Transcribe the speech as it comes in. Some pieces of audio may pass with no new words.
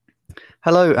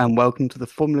Hello and welcome to the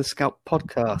Formula Scout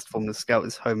podcast. Formula Scout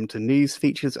is home to news,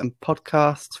 features, and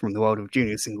podcasts from the world of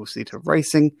junior single-seater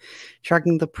racing,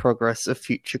 tracking the progress of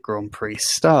future Grand Prix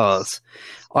stars.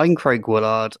 I'm Craig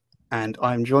Willard, and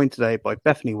I'm joined today by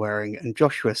Bethany Waring and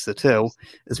Joshua Sottil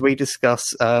as we discuss,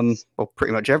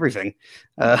 pretty much everything.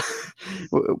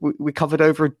 We covered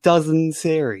over a dozen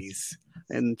series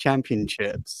in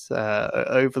championships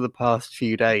over the past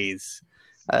few days.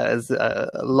 As a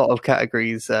lot of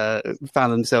categories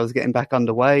found themselves getting back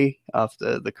underway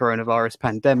after the coronavirus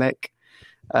pandemic,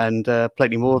 and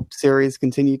plenty more series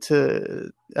continue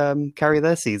to carry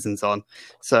their seasons on.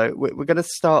 So we're going to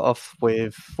start off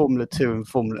with Formula 2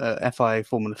 and FIA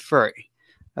Formula 3,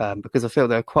 because I feel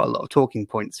there are quite a lot of talking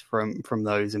points from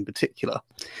those in particular.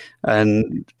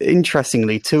 And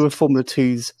interestingly, two of Formula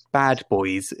 2's bad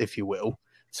boys, if you will,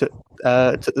 took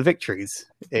the victories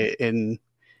in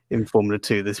Formula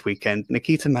 2 this weekend.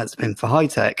 Nikita Mazepin for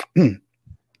Hitech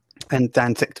and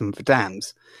Dan Ticktum for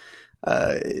Dams.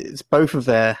 It's both of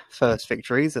their first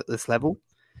victories at this level,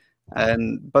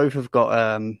 and both have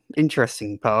got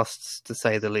interesting pasts, to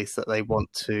say the least, that they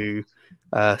want to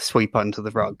sweep under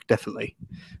the rug, definitely.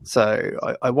 So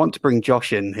I want to bring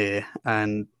Josh in here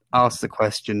and ask the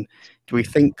question, do we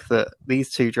think that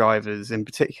these two drivers in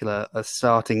particular are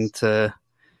starting to,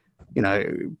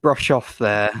 brush off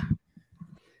their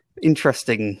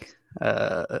interesting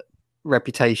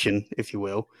reputation, if you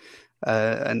will,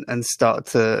 and start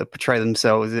to portray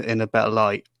themselves in a better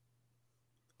light?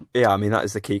 Yeah, I mean, that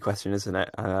is the key question, isn't it?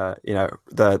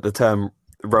 The term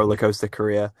roller coaster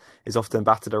career is often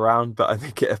battered around, but I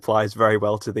think it applies very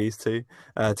well to these two.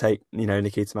 Take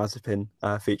Nikita Mazepin,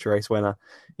 feature race winner.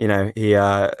 He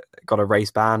got a race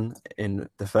ban in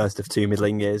the first of two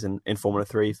middling years in Formula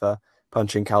 3 for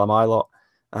punching Callum Ilott.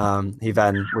 He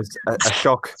then was a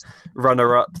shock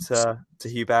runner-up to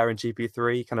Hubert in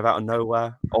GP3, kind of out of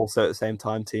nowhere. Also, at the same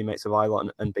time, teammates of Ilott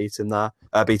and beat him on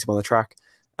the track.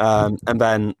 And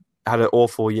then had an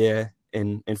awful year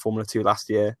in Formula 2 last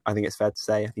year. I think it's fair to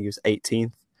say. I think he was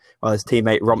 18th, while his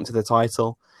teammate romped to the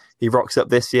title. He rocks up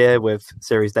this year with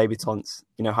Series Debutants,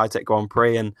 Hitech Grand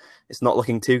Prix, and it's not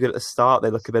looking too good at the start.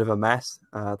 They look a bit of a mess.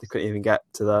 They couldn't even get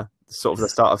to the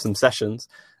start of some sessions.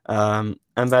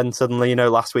 And then suddenly,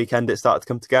 last weekend it started to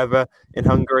come together in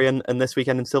Hungary, and this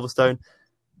weekend in Silverstone,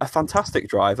 a fantastic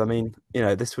drive. I mean,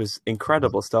 this was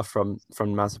incredible stuff from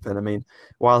Mazepin. I mean,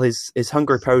 while his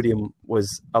Hungary podium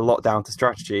was a lot down to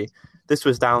strategy, this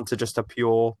was down to just a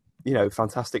pure,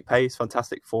 fantastic pace,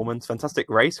 fantastic performance, fantastic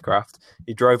racecraft.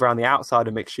 He drove around the outside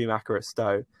of Mick Schumacher at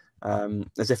Stowe,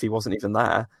 as if he wasn't even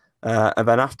there. And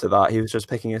then after that, he was just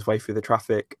picking his way through the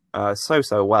traffic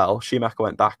so well. Schumacher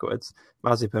went backwards,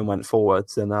 Mazepin went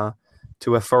forwards, and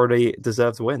to a thoroughly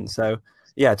deserved win. So,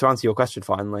 yeah, to answer your question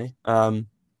finally,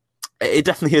 it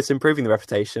definitely is improving the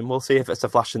reputation. We'll see if it's a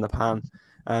flash in the pan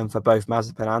for both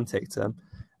Mazepin and Ticktum.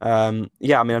 I'm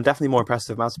definitely more impressed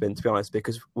with Mazepin, to be honest,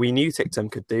 because we knew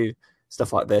Ticktum could do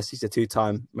stuff like this. He's a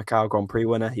two-time Macau Grand Prix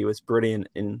winner. He was brilliant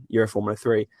in Euro Formula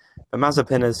 3. But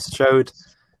Mazepin has showed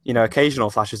occasional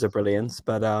flashes of brilliance,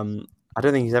 but I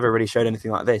don't think he's ever really showed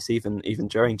anything like this, even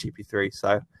during GP3.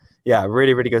 So, yeah,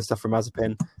 really, really good stuff from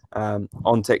Mazepin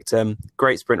on Ticktum.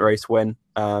 Great sprint race win,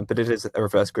 but it is a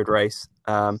reverse grid race.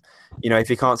 If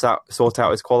he can't sort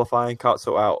out his qualifying, can't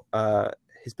sort out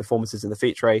his performances in the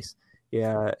feature race,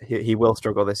 he will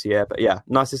struggle this year. But yeah,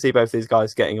 nice to see both these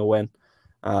guys getting a win.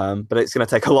 But it's going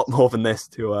to take a lot more than this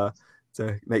to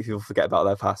make people forget about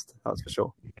their past. That's for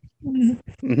sure.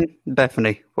 Mm-hmm.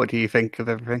 Bethany, what do you think of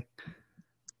everything?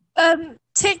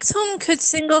 Ticktum could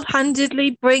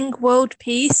single-handedly bring world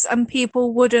peace, and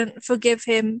people wouldn't forgive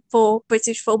him for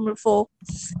British Formula 4.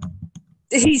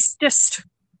 He's just,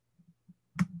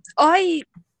 I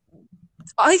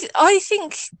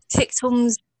think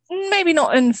Ticktum's maybe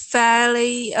not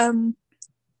unfairly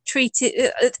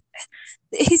treated.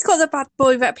 He's got the bad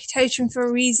boy reputation for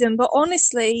a reason, but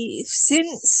honestly,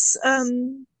 since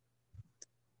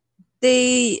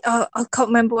I can't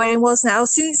remember when it was now,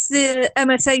 since the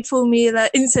MSA Formula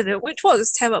incident, which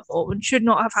was terrible and should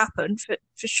not have happened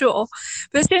for sure.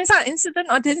 But since that incident,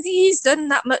 I don't think he's done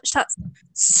that much that's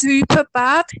super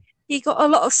bad. He got a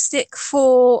lot of stick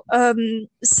for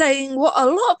saying what a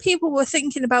lot of people were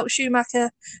thinking about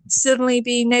Schumacher suddenly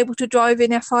being able to drive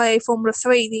in FIA Formula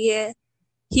 3 the year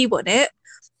he won it.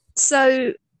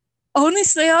 So,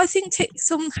 honestly, I think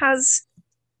Ticktum has...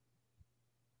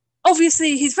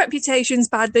 Obviously, his reputation's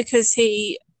bad because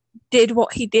he did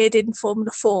what he did in Formula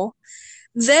 4.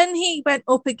 Then he went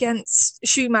up against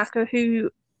Schumacher, who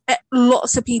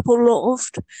lots of people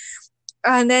loved.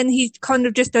 And then he kind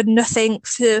of just done nothing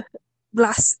for the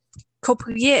last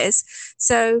couple of years.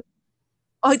 So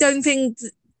I don't think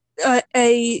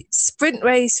a sprint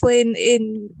race win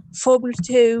in Formula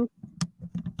 2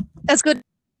 as good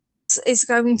as is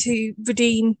going to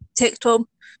redeem Ticktum.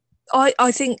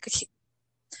 I think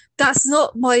that's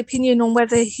not my opinion on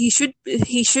whether he should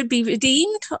be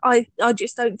redeemed. I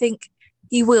just don't think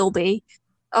he will be.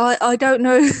 I don't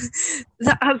know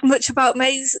that as much about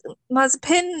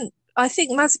Mazepin. I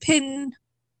think Mazepin.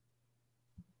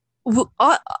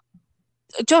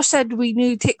 Josh said we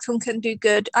knew Ticktum can do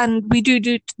good, and we do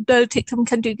know Ticktum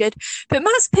can do good. But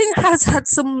Mazepin has had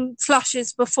some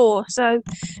flashes before, so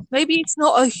maybe it's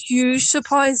not a huge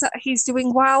surprise that he's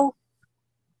doing well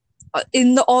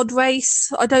in the odd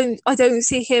race. I don't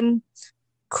see him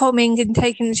coming and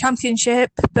taking the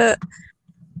championship, but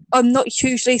I'm not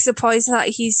hugely surprised that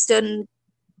he's done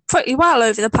pretty well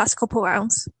over the past couple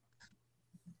rounds.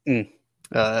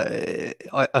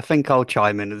 I think I'll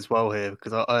chime in as well here,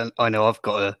 because I know I've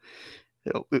got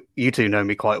you two know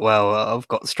me quite well. I've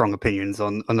got strong opinions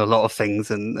on a lot of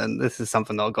things, and this is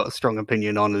something that I've got a strong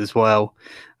opinion on as well.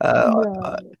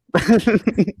 I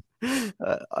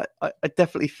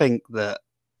definitely think that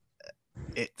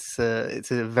it's a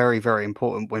very, very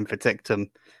important win for Ticktum.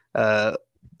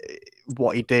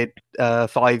 What he did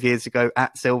 5 years ago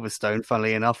at Silverstone,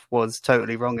 funnily enough, was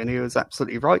totally wrong, and he was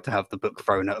absolutely right to have the book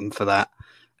thrown at him for that,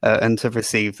 and to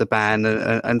receive the ban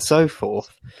and so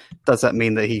forth. Does that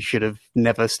mean that he should have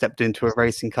never stepped into a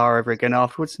racing car ever again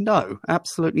afterwards? No,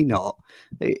 absolutely not.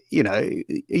 You know, a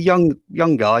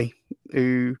young guy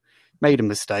who made a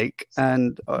mistake,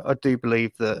 and I do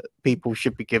believe that people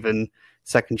should be given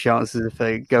second chances if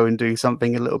they go and do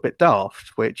something a little bit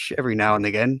daft, which every now and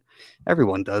again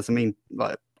everyone does. I mean,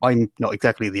 like, I'm not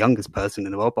exactly the youngest person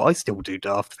in the world, but I still do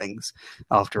daft things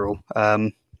after all.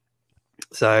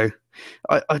 So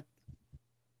I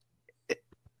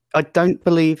don't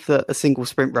believe that a single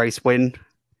sprint race win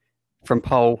from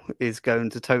pole is going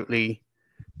to totally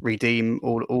redeem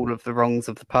all of the wrongs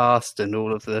of the past and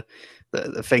all of the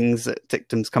things that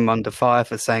Ticktum's come under fire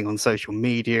for saying on social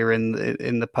media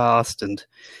in the past, and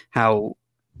how,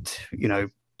 you know,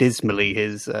 dismally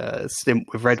his stint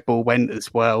with Red Bull went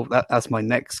as well. That's my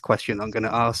next question I'm going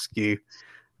to ask you.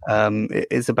 It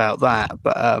is about that,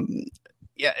 but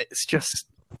yeah, it's just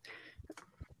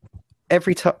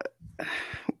every time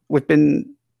we've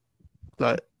been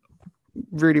like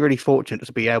really, really fortunate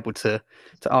to be able to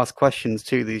ask questions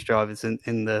to these drivers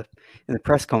in the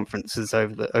press conferences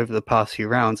over the past few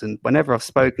rounds, and whenever I've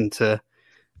spoken to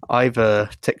either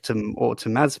Ticktum or to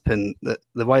Mazepin,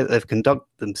 the way that they've conducted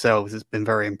themselves has been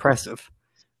very impressive.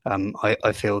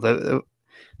 I feel that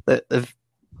they've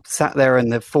sat there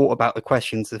and they've thought about the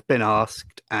questions that have been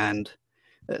asked, and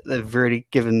they've really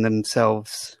given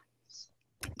themselves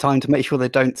time to make sure they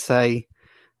don't say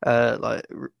like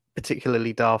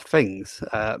particularly daft things.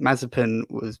 Mazepin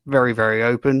was very, very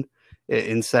open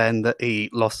in saying that he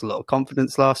lost a lot of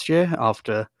confidence last year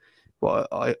after what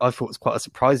I thought was quite a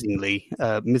surprisingly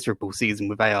miserable season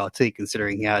with ART,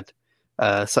 considering he had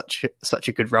such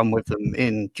a good run with them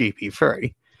in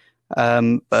GP3.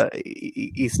 But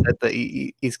he said that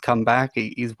he's come back.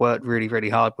 He's worked really, really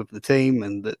hard with the team,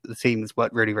 and the team has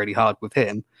worked really, really hard with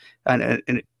him. And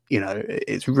you know,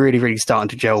 it's really, really starting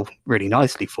to gel really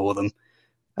nicely for them.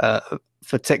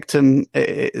 For Ticktum,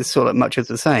 it's sort of much of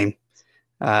the same.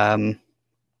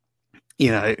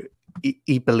 You know,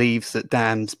 he believes that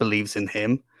Dams believes in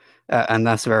him, and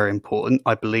that's very important.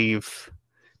 I believe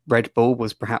Red Bull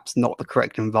was perhaps not the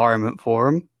correct environment for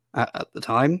him at the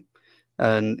time,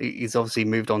 and he's obviously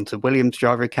moved on to Williams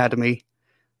Driver Academy,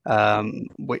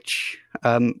 which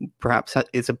perhaps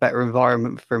is a better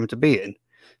environment for him to be in.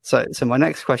 So my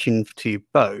next question to you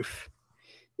both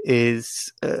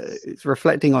is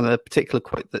reflecting on a particular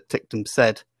quote that Ticktum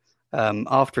said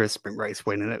after a sprint race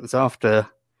win, and it was after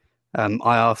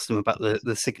I asked him about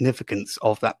the significance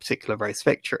of that particular race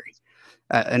victory,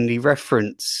 and he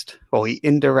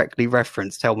indirectly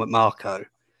referenced Helmut Marko,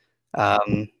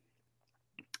 and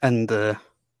the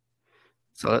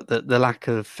lack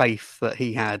of faith that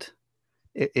he had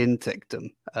in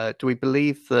Ticktum. Do we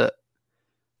believe that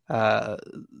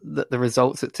the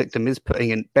results that Ticktum is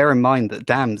putting in? Bear in mind that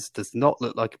Dams does not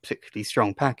look like a particularly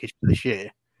strong package for this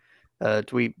year.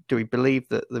 Do we believe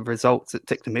that the results that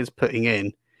Ticktum is putting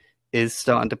in is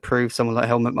starting to prove someone like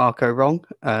Helmut Marko wrong?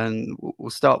 And we'll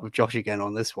start with Josh again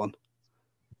on this one.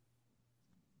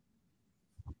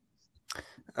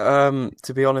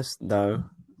 To be honest, no.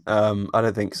 I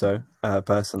don't think so,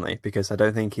 personally, because I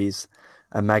don't think he's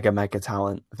a mega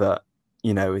talent that,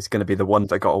 you know, is going to be the one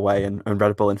that got away, and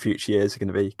Red Bull in future years are going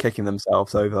to be kicking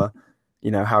themselves over,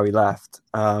 you know, how he left.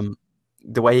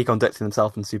 The way he conducted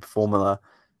himself in Super Formula,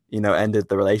 ended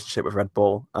the relationship with Red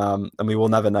Bull. And we will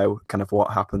never know kind of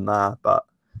what happened there. But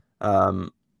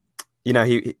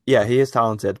he is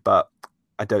talented, but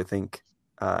I don't think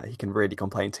he can really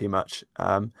complain too much,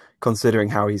 considering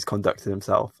how he's conducted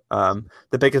himself.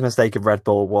 The biggest mistake of Red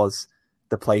Bull was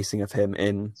the placing of him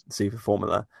in Super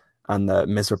Formula and the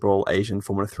miserable Asian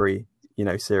Formula 3,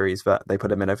 series that they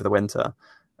put him in over the winter.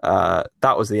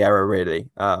 That was the error, really.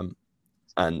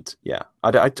 And yeah,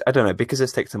 I don't know, because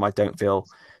it's Ticktum, I don't feel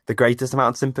the greatest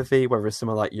amount of sympathy, whereas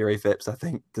someone like Juri Vips, I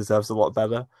think, deserves a lot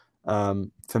better.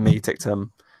 For me,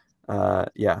 Ticktum,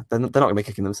 they're not going to be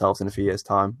kicking themselves in a few years'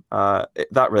 time.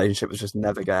 That relationship was just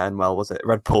never going to end well, was it?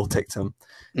 Red Bull, Ticktum,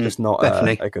 just not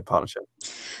a good partnership.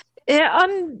 Yeah,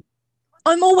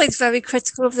 I'm always very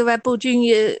critical of the Red Bull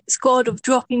Junior squad of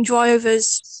dropping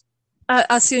drivers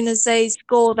as soon as they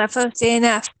score their first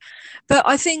DNF. But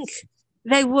I think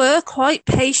they were quite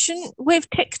patient with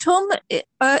Ticktum.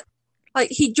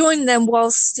 He joined them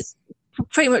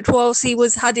pretty much whilst he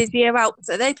had his year out.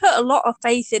 So they put a lot of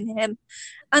faith in him.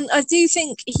 And I do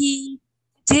think he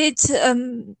did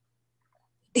return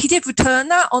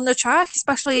that on the track,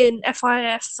 especially in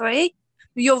FIF 3.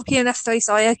 The European F3,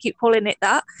 sorry, I keep calling it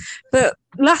that. But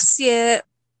last year,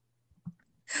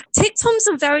 Ticktum's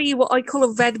a very, what I call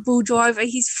a Red Bull driver.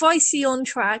 He's feisty on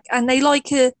track, and they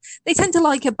tend to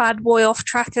like a bad boy off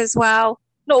track as well.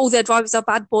 Not all their drivers are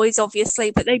bad boys,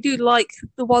 obviously, but they do like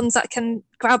the ones that can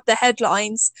grab the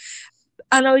headlines.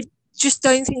 And I just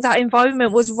don't think that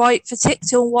environment was right for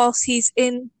Ticktum whilst he's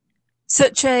in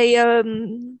such a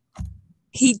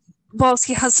whilst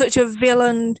he has such a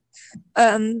villain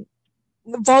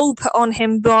role put on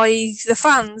him by the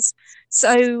fans.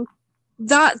 So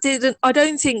I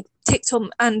don't think Ticktum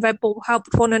and Red Bull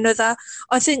helped one another.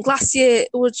 I think last year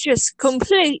it was just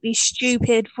completely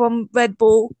stupid from Red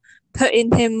Bull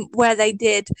putting him where they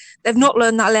did. They've not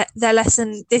learned their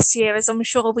lesson this year, as I'm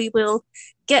sure we will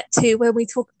get to when we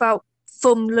talk about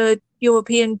Formula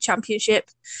European Championship.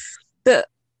 But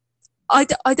I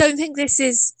don't think this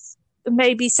is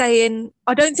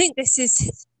I don't think this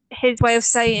is his way of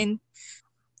saying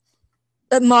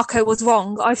that Marco was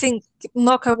wrong. I think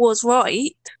Marco was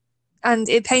right, and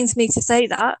it pains me to say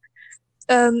that.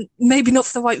 Maybe not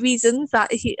for the right reasons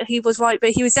that he was right,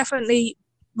 but he was definitely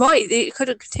right. It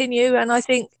couldn't continue, and I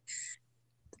think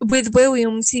with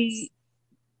Williams, he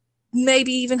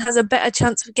maybe even has a better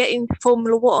chance of getting to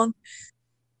Formula One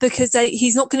because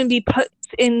he's not going to be put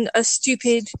in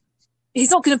he's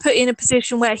not going to put in a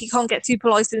position where he can't get super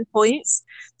license points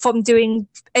from doing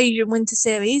Asian Winter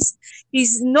Series.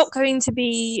 He's not going to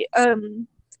be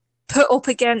put up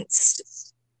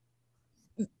against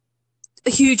a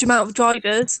huge amount of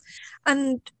drivers.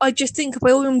 And I just think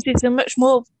Williams is a much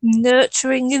more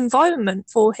nurturing environment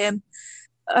for him.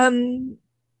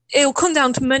 It'll come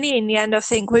down to money in the end, I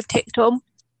think, with Ticktum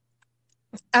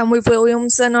and with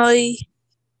Williams. And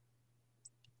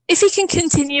if he can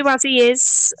continue as he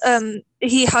is,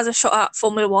 he has a shot at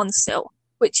Formula One still.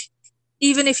 Which,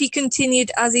 even if he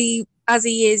continued as he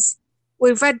is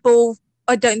with Red Bull,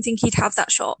 I don't think he'd have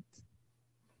that shot.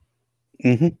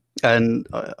 Mm-hmm. And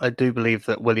I do believe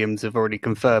that Williams have already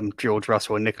confirmed George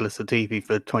Russell and Nicholas Latifi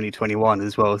for 2021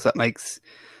 as well. So that makes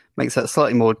that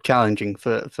slightly more challenging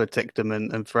for Ticktum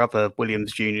and for other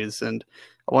Williams juniors. And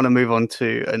I want to move on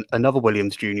to another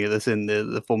Williams junior that's in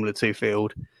the Formula 2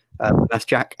 field. That's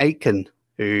Jack Aitken,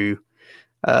 who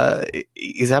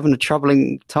is having a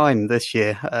troubling time this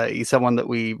year. He's someone that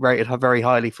we rated very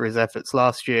highly for his efforts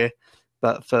last year,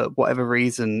 but for whatever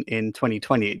reason in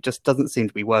 2020, it just doesn't seem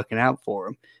to be working out for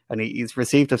him. And he's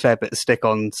received a fair bit of stick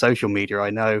on social media, I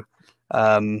know,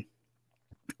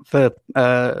 for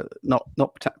not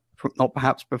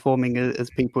perhaps performing as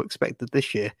people expected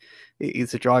this year.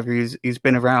 He's a driver who's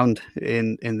been around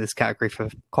in this category for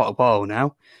quite a while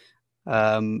now.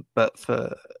 But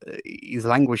he's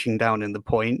languishing down in the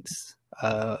points.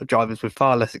 Drivers with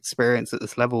far less experience at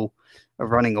this level are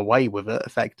running away with it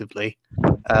effectively.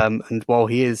 And while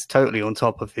he is totally on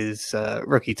top of his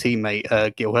rookie teammate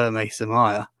Guilherme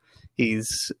Samaya,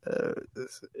 the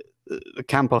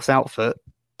Campos outfit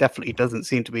definitely doesn't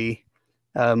seem to be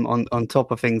on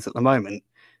top of things at the moment.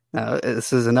 Now,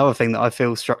 this is another thing that I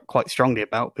feel quite strongly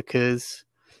about, because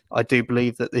I do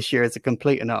believe that this year is a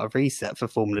complete and utter reset for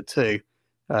Formula 2.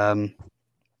 Some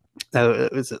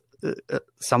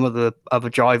of the other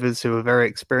drivers who are very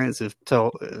experienced have come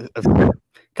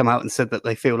out and said that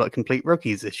they feel like complete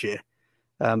rookies this year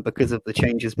because of the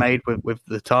changes made with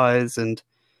the tyres and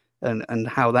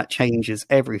how that changes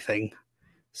everything.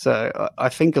 So I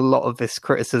think a lot of this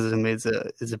criticism is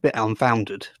a bit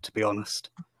unfounded, to be honest.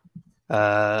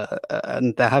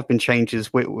 And there have been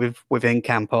changes within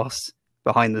Campos.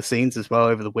 behind the scenes as well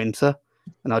over the winter,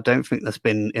 and I don't think that's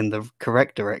been in the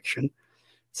correct direction.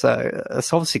 So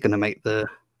it's obviously going to make the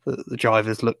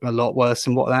drivers look a lot worse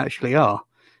than what they actually are.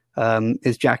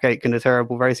 Is Jack Aitken a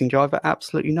terrible racing driver?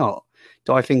 Absolutely not.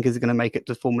 Do I think he's going to make it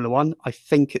to Formula One? I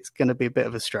think it's going to be a bit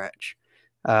of a stretch,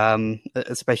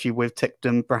 especially with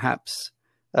Ticktum perhaps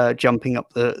jumping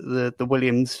up the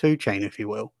Williams food chain, if you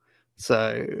will.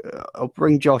 So I'll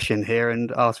bring Josh in here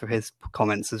and ask for his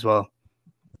comments as well.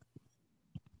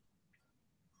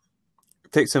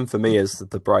 Ticktum for me is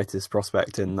the brightest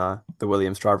prospect in the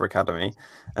Williams Driver Academy.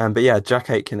 But yeah, Jack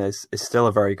Aitken is still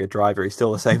a very good driver. He's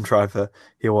still the same driver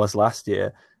he was last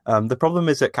year. The problem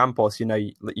is at Campos, you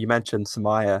mentioned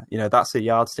Samaya, that's a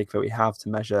yardstick that we have to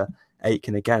measure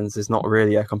Aitken against. There's not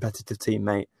really a competitive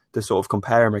teammate to sort of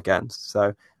compare him against.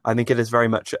 So I think it is very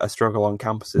much a struggle on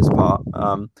Campos's part.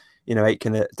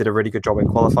 Aitken did a really good job in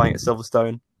qualifying at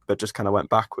Silverstone, but just kind of went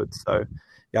backwards. So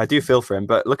yeah, I do feel for him.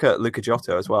 But look at Luca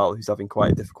Giotto as well, who's having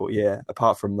quite a difficult year.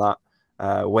 Apart from that,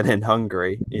 when in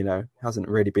Hungary, hasn't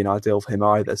really been ideal for him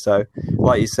either. So,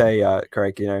 like you say,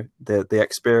 Craig, the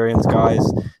experienced guys,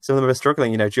 some of them are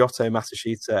struggling. Giotto,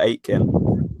 Masashita, Aitken,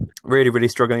 really, really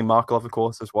struggling. Markelov, of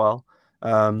course, as well.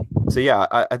 So yeah,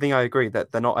 I think I agree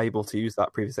that they're not able to use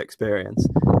that previous experience,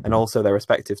 and also their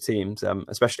respective teams,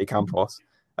 especially Campos,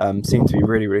 seem to be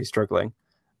really, really struggling.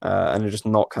 And are just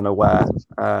not kind of where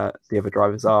the other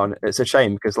drivers are. And it's a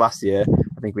shame because last year,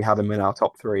 I think we had him in our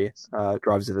top 3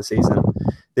 drivers of the season.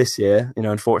 This year,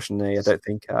 unfortunately, I don't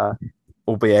think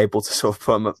we'll be able to sort of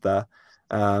put him up there.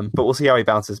 But we'll see how he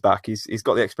bounces back. He's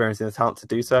got the experience and the talent to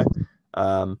do so.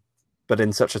 But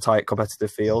in such a tight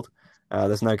competitive field,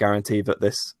 there's no guarantee that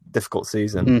this difficult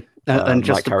season and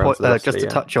just to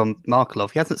touch on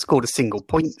Markelov, he hasn't scored a single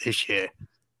point this year.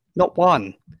 Not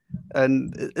one.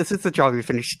 And this is the driver who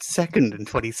finished second in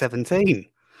 2017.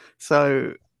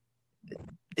 So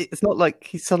it's not like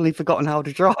he's suddenly forgotten how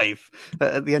to drive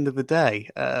at the end of the day.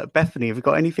 Bethany, have you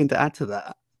got anything to add to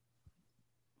that?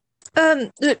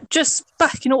 Just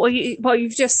backing up what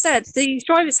you've just said, the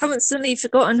drivers haven't suddenly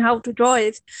forgotten how to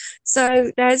drive.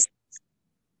 So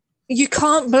you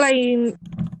can't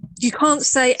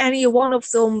say any one of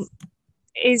them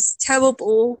is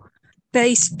terrible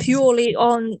based purely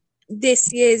on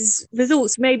this year's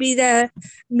results. Maybe they're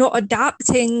not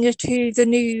adapting to the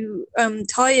new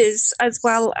tyres as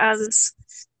well as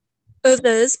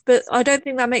others, but I don't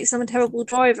think that makes them a terrible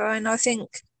driver. And I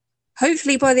think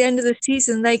hopefully by the end of the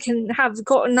season they can have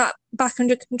gotten that back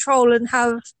under control and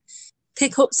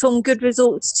pick up some good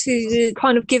results to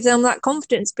kind of give them that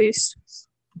confidence boost.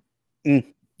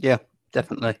 Yeah,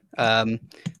 definitely.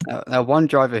 Now, one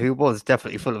driver who was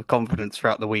definitely full of confidence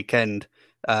throughout the weekend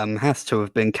has to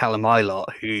have been Callum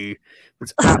Eilert, who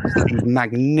was absolutely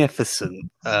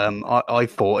magnificent, I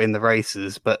thought, in the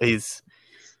races, but his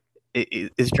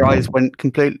drives went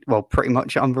pretty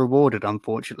much unrewarded,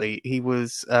 unfortunately. He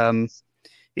was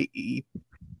he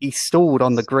stalled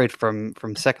on the grid from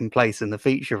second place in the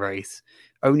feature race,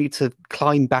 only to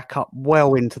climb back up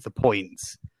well into the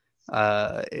points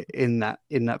in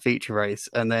that feature race,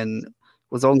 and then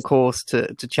was on course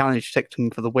to challenge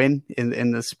Ticktum for the win in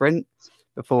the sprint,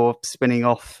 before spinning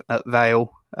off at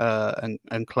Vale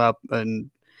and Club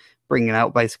and bringing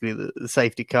out basically the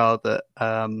safety car that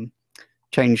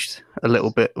changed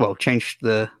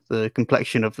the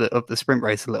complexion of the sprint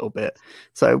race a little bit.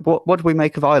 So what do we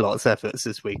make of Eilert's efforts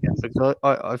this weekend? Because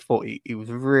I thought he was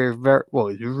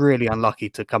really unlucky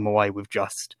to come away with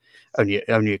just only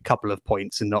a couple of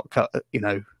points and not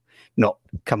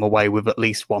come away with at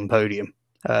least one podium.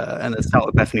 And let's start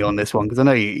with Bethany on this one, because I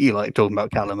know you like talking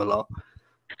about Callum a lot.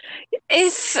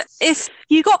 If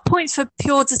you got points for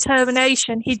pure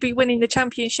determination, he'd be winning the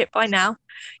championship by now.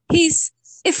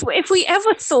 If we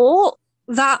ever thought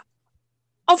that,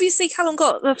 obviously Callum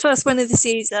got the first win of the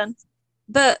season,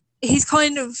 but he's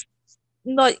kind of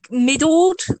like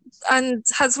middled and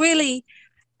has really,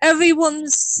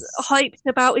 everyone's hyped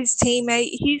about his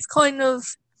teammate.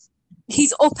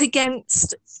 He's up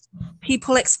against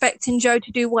people expecting Joe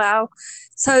to do well.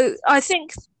 So I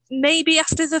think maybe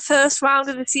after the first round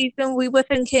of the season, we were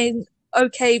thinking,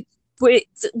 okay, we're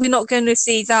not going to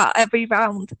see that every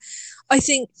round. I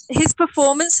think his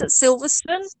performance at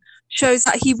Silverstone shows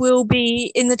that he will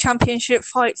be in the championship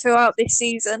fight throughout this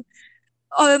season.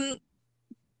 The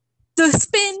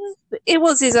spin, it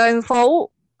was his own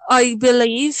fault, I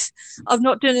believe. I've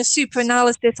not done a super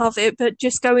analysis of it, but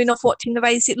just going off watching the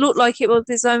race, it looked like it was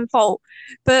his own fault.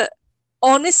 But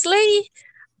honestly,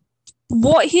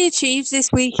 what he achieved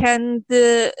this weekend,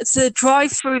 the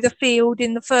drive through the field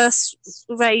in the first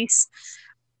race,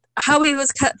 how he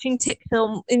was catching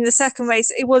Tickhill in the second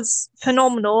race, it was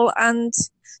phenomenal. And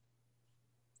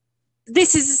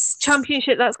this is a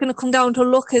championship that's going to come down to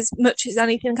luck as much as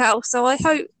anything else. So I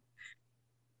hope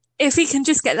if we can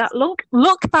just get that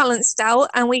luck balanced out,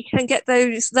 and we can get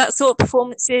that sort of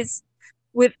performances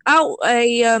without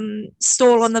a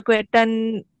stall on the grid,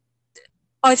 then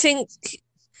I think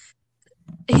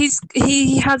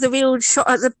he has a real shot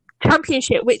at the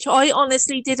championship, which I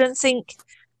honestly didn't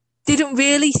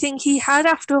really think he had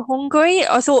after Hungary.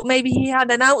 I thought maybe he had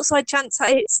an outside chance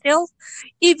at it still,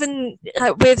 even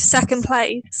with second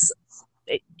place.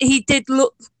 He did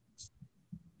look.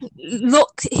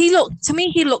 He looked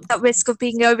at risk of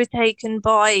being overtaken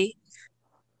by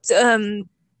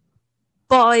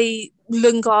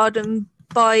Lundgaard and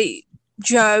by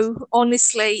Joe.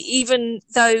 Honestly, even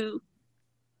though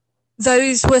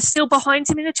those were still behind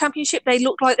him in the championship, they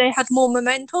looked like they had more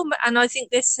momentum, and I think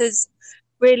this has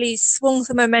really swung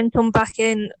the momentum back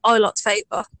in Ilot's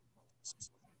favour.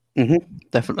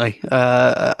 Definitely.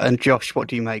 And Josh, what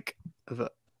do you make of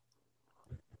it?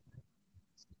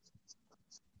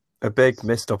 A big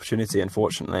missed opportunity,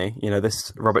 unfortunately.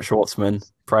 This Robert Schwartzman,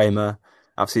 Prema,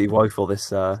 absolutely woeful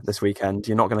this weekend.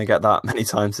 You're not going to get that many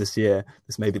times this year.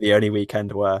 This may be the only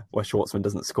weekend where Schwartzman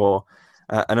doesn't score.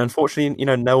 And unfortunately,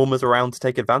 no one was around to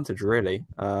take advantage, really,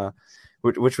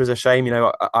 which was a shame.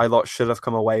 Ilott should have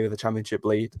come away with a championship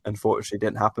lead. Unfortunately,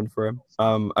 didn't happen for him.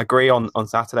 Agree on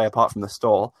Saturday, apart from the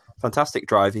stall. Fantastic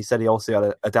drive. He said he also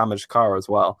had a damaged car as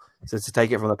well. So to take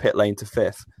it from the pit lane to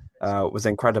fifth was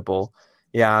incredible.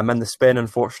 Yeah, and then the spin,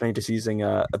 unfortunately, just using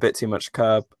a bit too much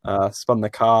curb, spun the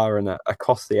car, and a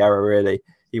costly error, really.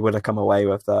 He would have come away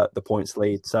with the points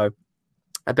lead. So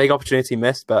a big opportunity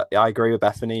missed, but I agree with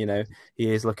Bethany.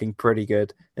 He is looking pretty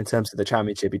good in terms of the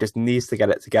championship. He just needs to get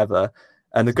it together.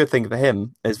 And the good thing for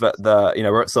him is that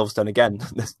we're at Silverstone again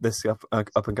this up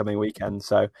and coming weekend.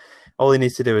 So all he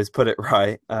needs to do is put it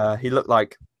right. He looked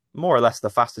like more or less the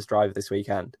fastest driver this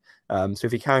weekend. So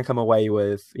if he can come away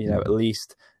with at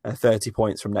least 30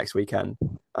 points from next weekend,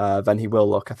 then he will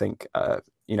look, I think,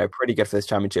 pretty good for this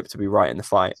championship to be right in the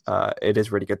fight. It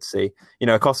is really good to see.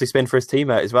 A costly spin for his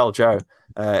teammate as well, Joe,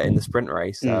 in the sprint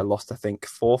race. Lost, I think,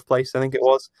 fourth place, I think it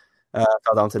was.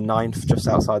 Fell down to ninth, just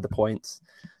outside the points.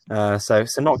 So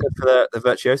not good for the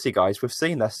Virtuosi guys. We've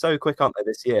seen they're so quick, aren't they,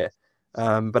 this year?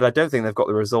 But I don't think they've got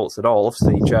the results at all.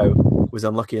 Obviously, Joe was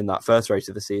unlucky in that first race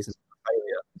of the season.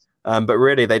 But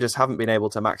really, they just haven't been able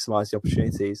to maximise the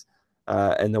opportunities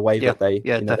in the way that they,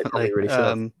 definitely. They really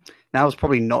should. Now is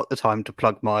probably not the time to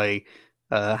plug my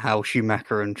how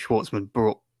Schumacher and Schwartzman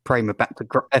brought Prema back to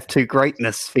F2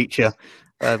 greatness feature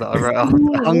that I wrote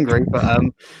after Hungary. But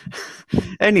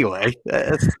anyway,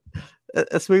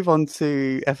 let's move on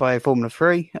to FIA Formula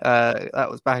 3. That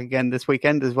was back again this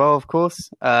weekend as well, of course.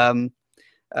 And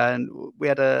we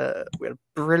had a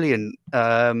brilliant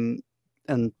and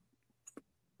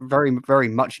very, very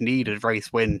much needed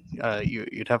race win,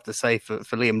 you'd have to say, for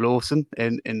Liam Lawson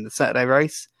in the Saturday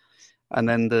race. And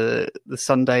then the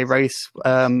Sunday race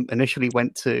initially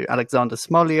went to Alexander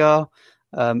Smolyar,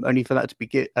 only for that to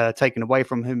be taken away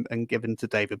from him and given to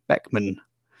David Beckman.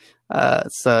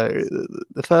 So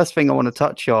the first thing I want to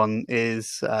touch on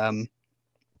is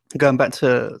going back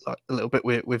to a little bit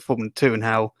with Formula 2 and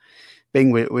how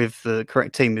being with the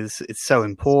correct team is so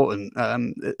important.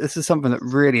 This is something that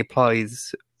really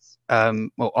applies,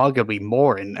 arguably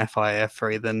more in FIA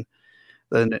F3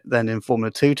 than in Formula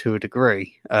 2 to a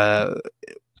degree.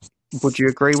 Would you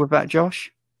agree with that, Josh?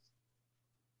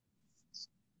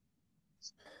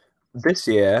 This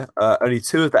year, only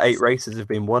 2 of the 8 races have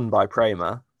been won by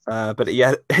Prema, but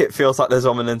yet it feels like their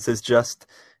dominance is just,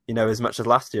 as much as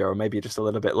last year, or maybe just a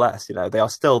little bit less. They are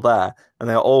still there, and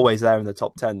they are always there in the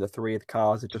top 10. The 3 of the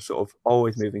cars are just sort of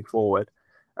always moving forward.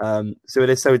 So it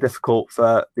is so difficult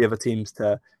for the other teams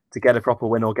to get a proper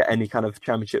win or get any kind of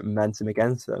championship momentum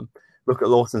against them. Look at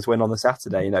Lawson's win on the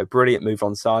Saturday. Brilliant move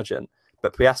on Sargent,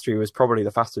 but Piastri was probably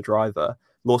the faster driver.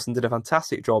 Lawson did a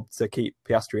fantastic job to keep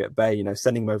Piastri at bay,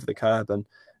 sending him over the curb and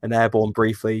airborne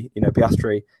briefly.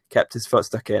 Piastri kept his foot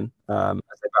stuck in as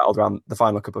they battled around the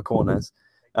final couple of corners.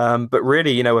 But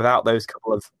really, without those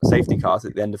couple of safety cars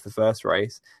at the end of the first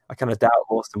race, I kind of doubt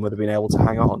Lawson would have been able to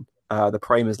hang on. The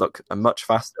Premas look much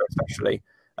faster, especially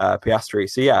Piastri.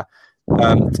 So yeah,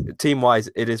 team-wise,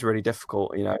 it is really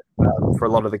difficult, for a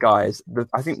lot of the guys.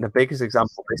 I think the biggest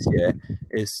example this year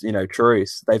is,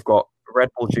 Charus. They've got Red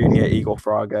Bull Junior Igor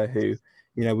Fraga, who,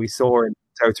 we saw in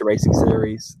Toyota Racing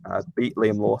Series beat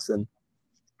Liam Lawson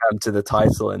to the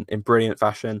title in brilliant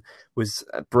fashion, was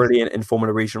brilliant in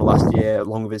Formula Regional last year,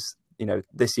 along with his,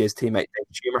 this year's teammate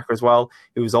David Schumacher as well,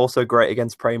 who was also great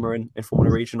against Prema in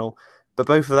Formula Regional. but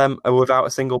both of them are without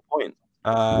a single point.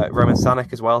 Roman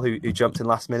Stanek as well, who jumped in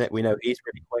last minute. We know he's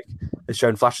really quick, has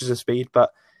shown flashes of speed,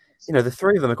 but the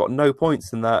three of them have got no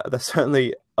points, and they're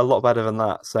certainly a lot better than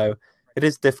that. So it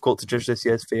is difficult to judge this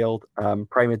year's field.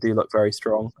 Prema do look very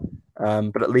strong,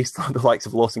 but at least the likes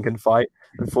of Lawson can fight.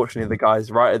 Unfortunately, the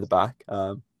guys right at the back,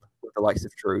 with the likes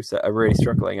of Drew, are really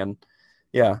struggling, and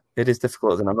yeah, it is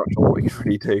difficult, and I'm not sure what we can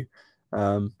really do.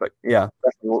 But yeah,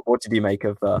 what did you make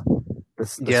of the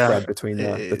spread between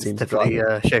the teams? Definitely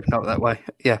shaping up that way.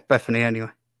 Yeah, Bethany anyway.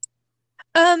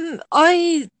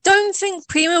 I don't think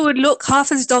Prima would look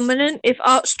half as dominant if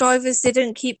Arch drivers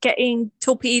didn't keep getting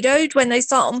torpedoed when they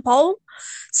start on pole.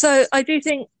 So I do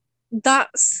think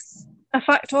that's a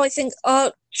factor. I think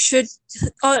Arch should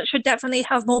definitely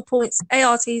have more points.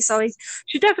 ART, sorry,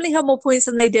 should definitely have more points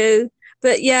than they do.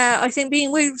 But yeah, I think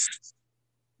being with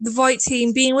the right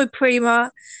team, being with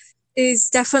Prima, is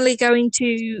definitely going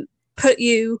to put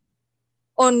you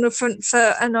on the front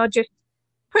foot. And I just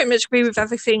pretty much agree with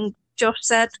everything Josh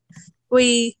said.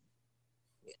 I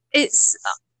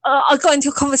got into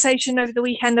a conversation over the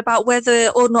weekend about whether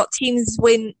or not teams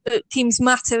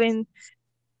matter in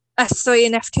F3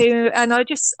 and F2, and I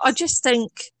just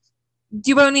think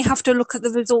you only have to look at the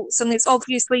results, and it's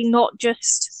obviously not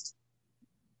just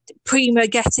Prima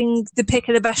getting the pick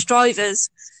of the best drivers.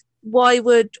 Why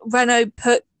would Renault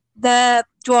put their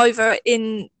driver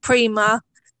in Prima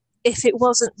if it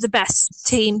wasn't the best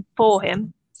team for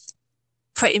him?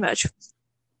 Pretty much.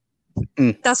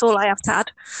 That's all I have to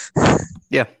add.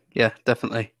 Yeah,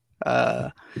 definitely.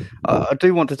 I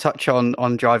do want to touch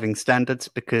on driving standards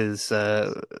because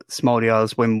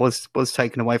Smoljar's win was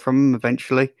taken away from him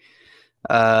eventually.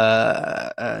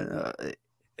 That's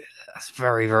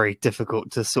very, very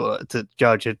difficult to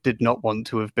judge. It did not want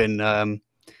to have been a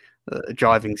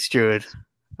driving steward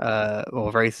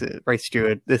or race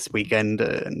steward this weekend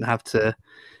and have to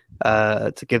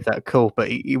give that call, but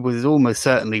he was almost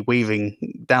certainly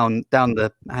weaving down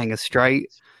the hangar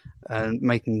straight and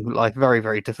making life very,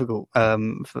 very difficult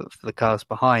for the cars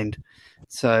behind.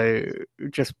 So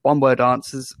just one word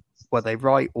answers: were they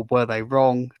right or were they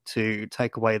wrong to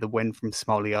take away the win from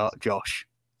Smoljar? Josh.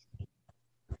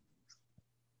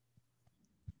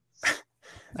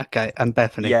 Okay, and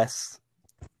Bethany. Yes.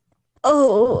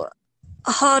 Oh,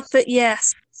 hard, but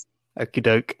yes. Okie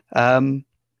doke.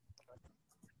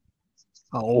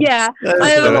 Yeah, go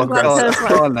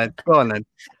on then.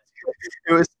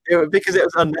 It was because it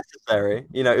was unnecessary.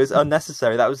 It was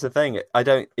unnecessary. That was the thing.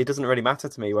 It doesn't really matter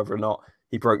to me whether or not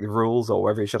he broke the rules or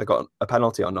whether he should have got a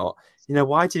penalty or not.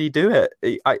 Why did he do it?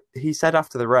 He said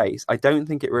after the race, I don't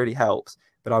think it really helps,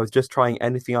 but I was just trying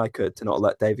anything I could to not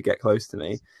let David get close to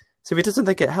me. So if he doesn't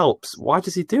think it helps, why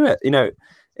does he do it?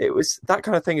 It was that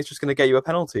kind of thing is just going to get you a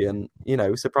penalty, and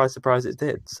surprise, surprise, it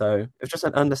did. So it was just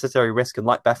an unnecessary risk. And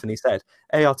like Bethany said,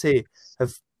 ART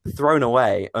have thrown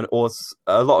away, and or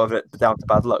a lot of it down to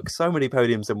bad luck. So many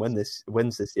podiums and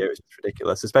wins this year is just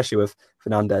ridiculous, especially with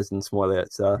Fernandez and Smoljar.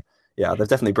 It's they've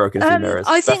definitely broken a few mirrors.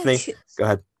 I Bethany, think, go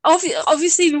ahead.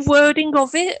 Obviously, the wording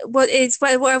of it is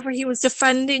whether he was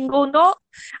defending or not,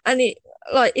 and it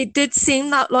did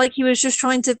seem that like he was just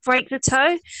trying to break the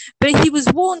toe, but he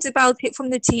was warned about it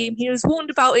from the team. He was warned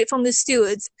about it from the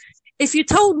stewards. If you're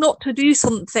told not to do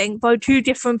something by two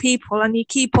different people and you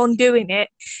keep on doing it,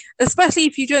 especially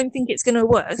if you don't think it's going to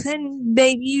work, then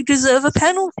maybe you deserve a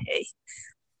penalty.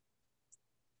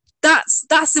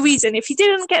 That's the reason. If he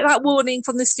didn't get that warning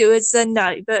from the stewards, then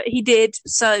no, but he did.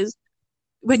 So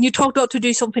when you're told not to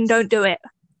do something, don't do it.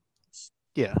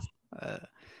 Yeah.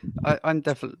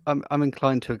 I'm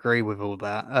inclined to agree with all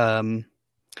that.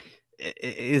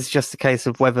 It is just a case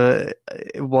of whether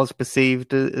it was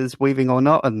perceived as weaving or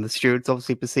not, and the stewards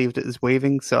obviously perceived it as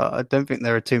weaving. So I don't think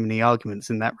there are too many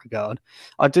arguments in that regard.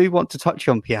 I do want to touch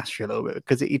on Piastri a little bit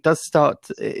because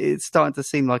it's starting to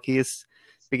seem like he is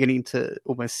beginning to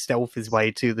almost stealth his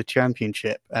way to the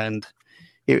championship. And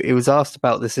he was asked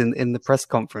about this in the press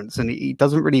conference, and he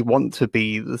doesn't really want to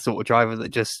be the sort of driver that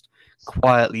just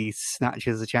quietly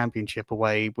snatches the championship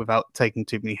away without taking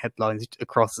too many headlines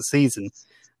across the season.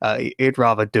 He'd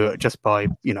rather do it just by,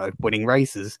 winning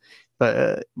races.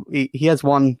 But he has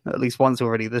won at least once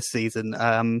already this season.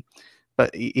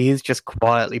 But he is just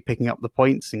quietly picking up the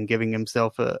points and giving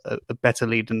himself a better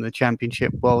lead in the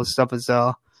championship, whilst others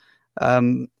are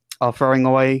throwing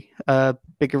away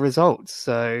bigger results.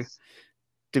 So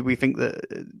do we think that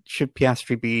should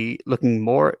Piastri be looking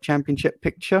more at championship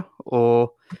picture,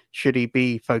 or should he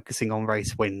be focusing on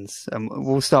race wins?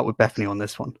 We'll start with Bethany on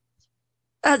this one.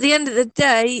 At the end of the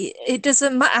day, it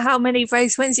doesn't matter how many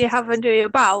race wins you have under your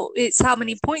belt, it's how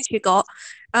many points you got.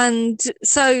 And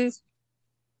so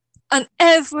And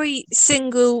every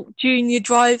single junior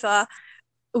driver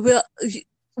will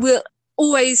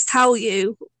always tell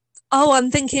you, oh, I'm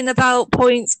thinking about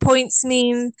points. Points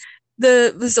mean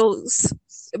the results.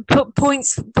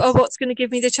 Points are what's going to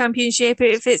give me the championship.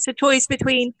 If it's a choice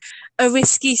between a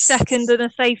risky second and a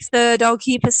safe third, I'll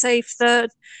keep a safe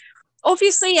third.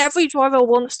 Obviously, every driver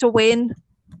wants to win,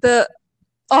 but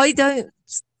I don't.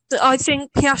 I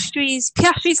think Piastri's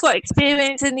got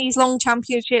experience in these long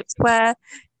championships where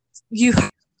you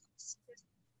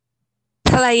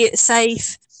play it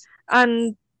safe,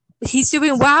 and he's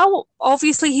doing well.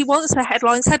 Obviously, he wants the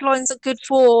headlines. Headlines are good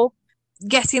for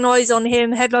getting eyes on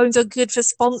him. Headlines are good for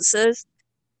sponsors.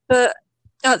 But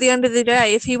at the end of the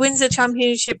day, if he wins the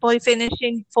championship by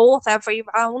finishing fourth every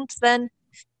round, then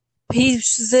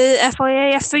he's the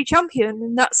FIA F3 champion,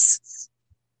 and that's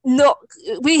not.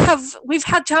 We've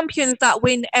had champions that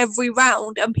win every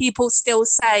round, and people still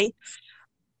say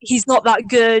he's not that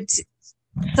good.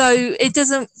 So it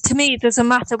doesn't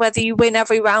matter whether you win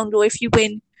every round or if you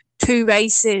win 2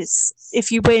 races.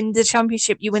 If you win the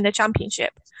championship, you win the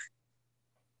championship.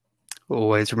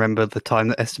 Always remember the time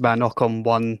that Esteban Ocon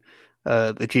won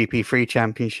the GP3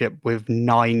 championship with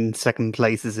 9 second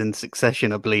places in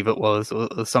succession, I believe it was,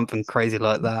 or something crazy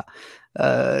like that.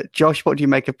 Josh, what do you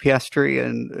make of Piastri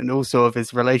and also of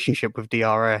his relationship with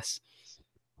DRS?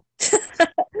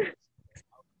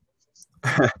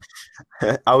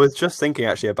 I was just thinking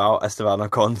actually about Esteban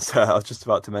Ocon, so I was just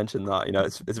about to mention that.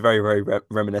 It's very, very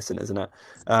reminiscent, isn't it?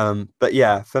 But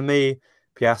yeah, for me,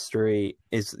 Piastri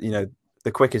is,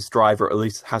 the quickest driver, or at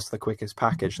least has the quickest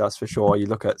package, that's for sure. You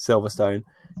look at Silverstone,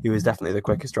 he was definitely the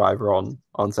quickest driver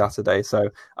on Saturday. So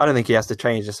I don't think he has to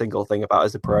change a single thing about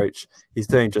his approach. He's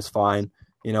doing just fine.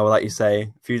 Like you say,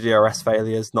 a few DRS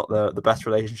failures, not the best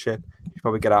relationship. You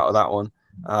probably get out of that one.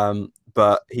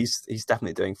 But he's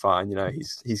definitely doing fine.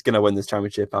 He's going to win this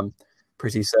championship, I'm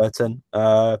pretty certain.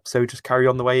 So just carry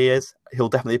on the way he is. He'll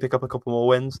definitely pick up a couple more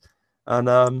wins. And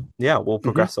we'll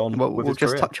progress on. We'll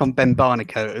just touch on Ben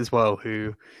Barnicoat as well,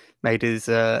 who made his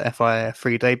FIA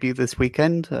free debut this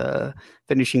weekend,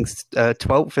 finishing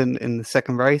 12th in the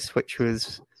second race, which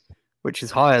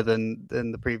is higher than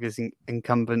the previous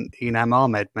incumbent Enam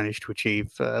Ahmed managed to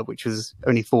achieve, which was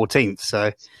only 14th.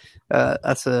 So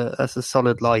that's a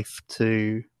solid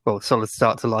solid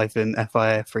start to life in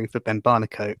FIA free for Ben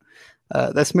Barnicoat.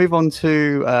 Let's move on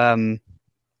to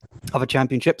other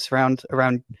championships around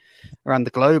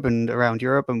the globe and around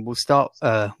Europe, and we'll start.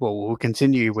 We'll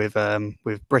continue with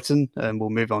Britain, and we'll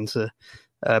move on to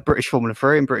British Formula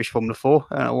 3 and British Formula 4.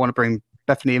 I want to bring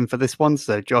Bethany in for this one,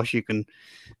 so Josh, you can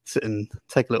sit and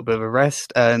take a little bit of a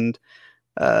rest. And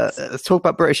let's talk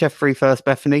about British F3 first,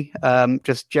 Bethany.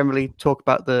 Just generally talk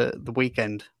about the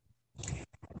weekend.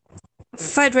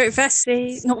 Frederick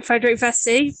Vesey, not Frederick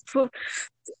Vesey.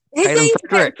 His name's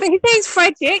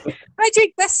Frederick.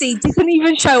 Frederick Vesey didn't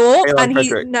even show up,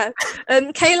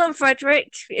 Kaelan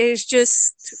Frederick is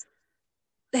just,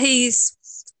 he's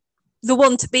the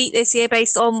one to beat this year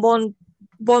based on one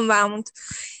round.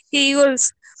 He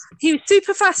was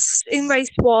super fast in race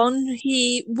 1.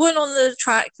 He won on the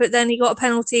track, but then he got a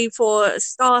penalty for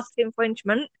start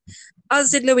infringement,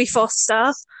 as did Louis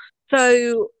Foster.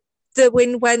 So the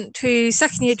win went to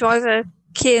second-year driver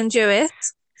Kieran Jewis.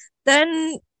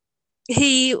 Then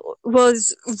he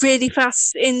was really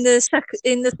fast in the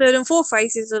third and fourth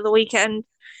races of the weekend.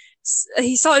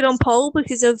 He started on pole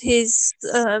because of his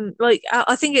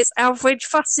I think it's average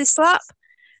fastest lap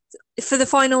for the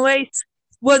final race.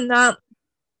 Won that.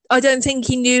 I don't think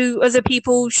he knew other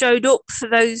people showed up for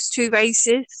those 2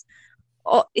 races.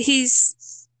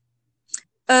 He's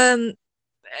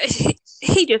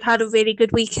he just had a really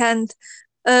good weekend.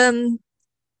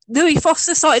 Louis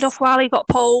Foster started off well. He got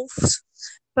poles,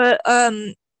 but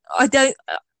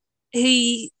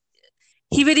he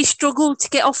really struggled to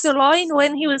get off the line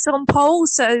when he was on pole.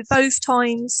 So both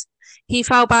times he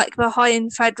fell back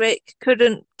behind Frederick,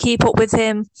 couldn't keep up with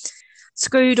him,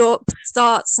 screwed up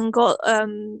starts and got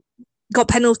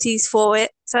penalties for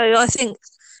it. So I think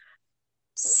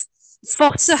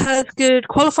Foster has good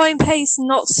qualifying pace,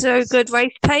 not so good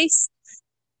race pace.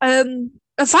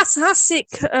 A fantastic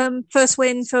first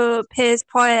win for Piers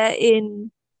Pryor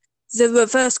in the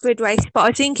reverse grid race, but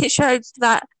I think it showed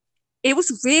that it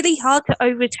was really hard to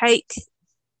overtake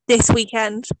this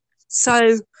weekend.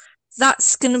 So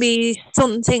that's going to be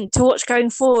something to watch going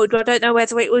forward. I don't know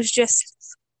whether it was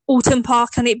just Alton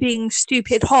Park and it being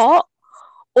stupid hot,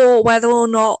 or whether or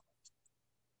not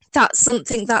that's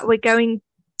something that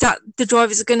the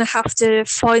drivers are going to have to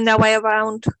find their way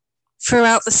around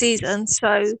throughout the season.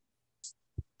 So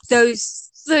those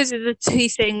are the 2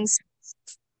 things.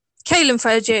 Kalen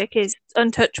Frederick is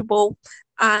untouchable,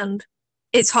 and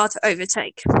it's hard to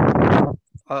overtake.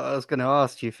 I was going to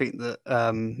ask, do you think that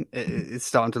it's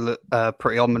starting to look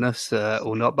pretty ominous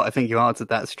or not? But I think you answered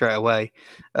that straight away.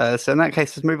 So in that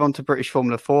case, let's move on to British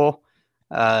Formula 4.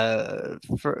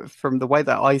 From the way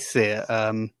that I see it,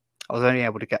 I was only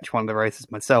able to catch one of the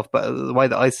races myself, but the way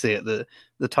that I see it, the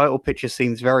title picture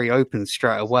seems very open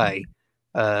straight away.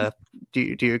 Do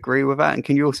you agree with that? And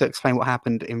can you also explain what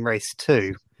happened in race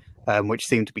 2, which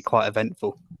seemed to be quite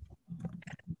eventful?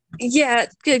 Yeah,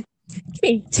 good. Give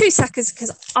me 2 seconds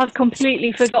because I've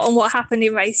completely forgotten what happened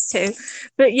in race 2.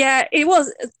 But yeah, it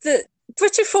was the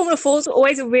British Formula 4 is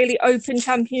always a really open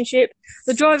championship.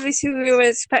 The drivers who we were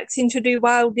expecting to do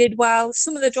well did well.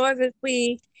 Some of the drivers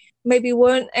we maybe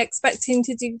weren't expecting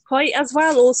to do quite as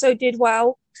well also did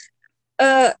well.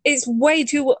 I'd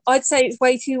say it's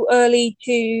way too early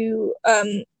to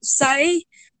say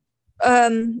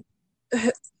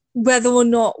whether or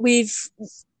not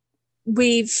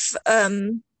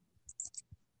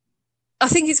I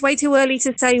think it's way too early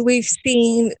to say we've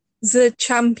seen the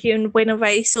champion win a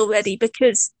race already,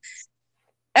 because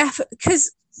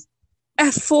F4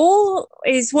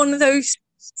 is one of those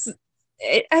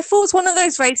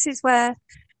races where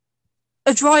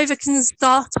a driver can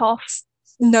start off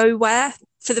nowhere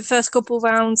for the first couple of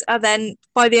rounds, and then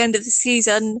by the end of the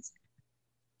season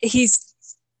he's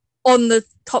on the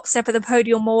top step of the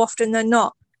podium more often than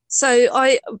not. So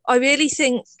I really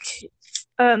think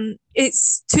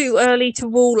it's too early to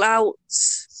rule out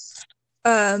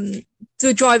the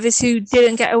drivers who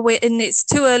didn't get a win. It's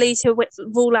too early to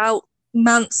rule out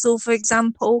Mansell, for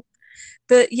example.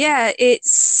 But yeah,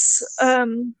 it's a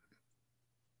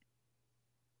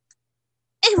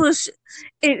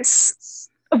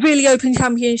really open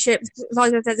championship.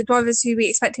 Like I said, the drivers who we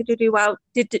expected to do well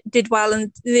did well,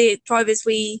 and the drivers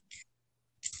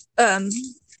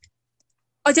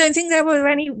I don't think there were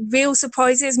any real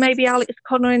surprises. Maybe Alex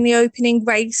Connor in the opening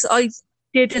race. I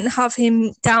didn't have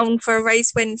him down for a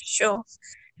race win for sure.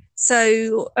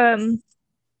 So,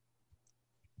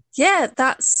 yeah,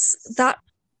 that's the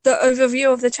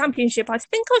overview of the championship. I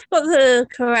think I've got the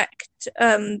correct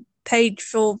page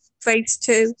for race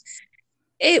 2.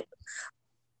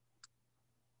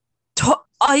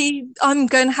 I'm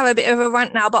going to have a bit of a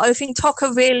rant now, but I think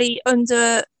TOCA really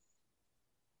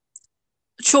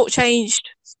shortchanged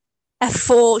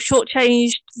F4,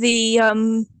 shortchanged the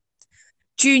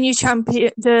junior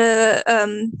champion, the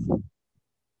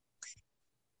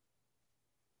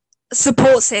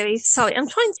support series. Sorry, I'm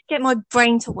trying to get my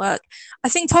brain to work. I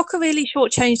think TOCA really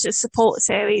shortchanged the support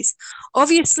series.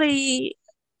 Obviously,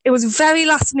 it was very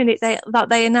last minute that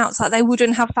they announced that they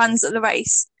wouldn't have fans at the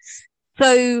race.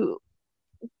 So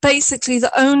basically,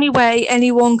 the only way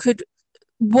anyone could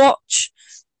watch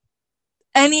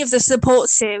any of the support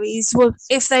series was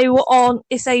if they were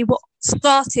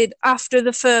started after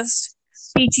the first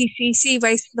BTCC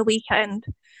race for the weekend.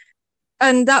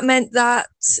 And that meant that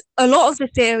a lot of the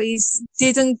series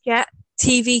didn't get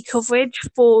TV coverage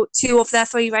for 2 of their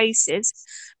 3 races.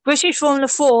 British Formula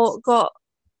 4 got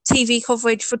TV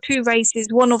coverage for 2 races.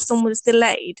 One of them was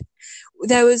delayed.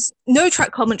 There was no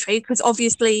track commentary because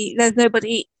obviously there's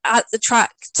nobody at the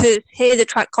track to hear the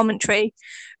track commentary,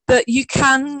 but you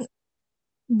can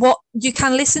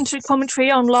listen to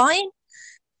commentary online,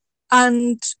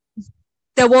 and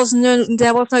there was no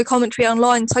commentary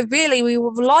online. So really we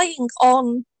were relying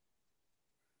on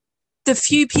the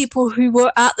few people who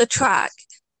were at the track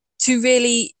to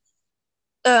really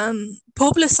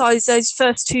publicize those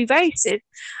first 2 races.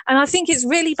 And I think it's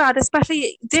really bad,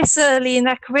 especially this early in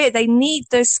their career. They need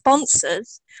those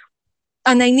sponsors,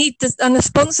 and the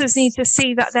sponsors need to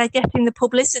see that they're getting the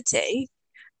publicity,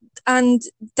 and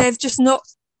they just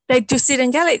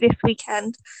didn't get it this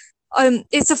weekend.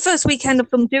 It's the first weekend of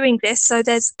them doing this, so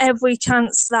there's every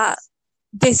chance that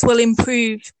this will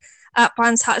improve at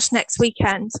Brands Hatch next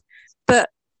weekend.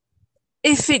 But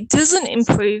if it doesn't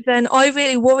improve, then I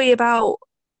really worry about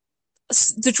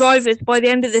the drivers by the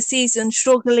end of the season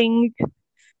struggling.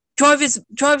 Drivers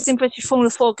in British Formula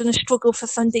 4 are going to struggle for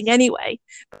funding anyway.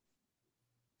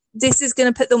 This is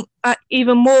going to put them at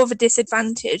even more of a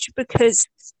disadvantage because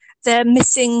they're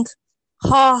missing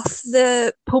half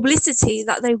the publicity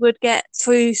that they would get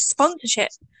through sponsorship.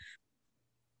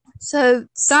 So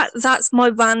that's my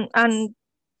rant, and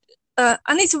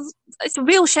it's a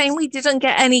real shame we didn't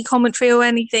get any commentary or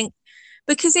anything,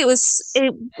 because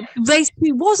race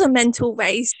 2 was a mental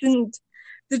race, and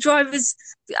the drivers,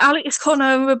 Alex Connor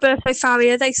and Roberto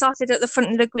Faria, they started at the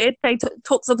front of the grid. They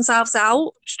took themselves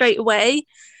out straight away.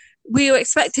 We were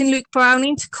expecting Luke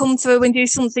Browning to come through and do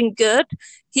something good.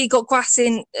 he got grass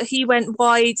in. He went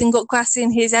wide and got grass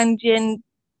in his engine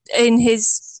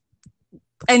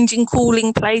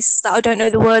cooling place that I don't know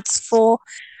the words for.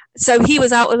 So he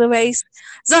was out of the race.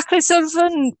 Zach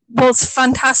O'Sullivan was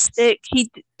fantastic.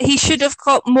 He should have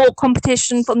got more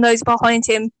competition from those behind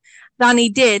him than he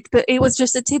did, but it was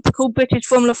just a typical British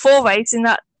Formula 4 race in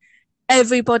that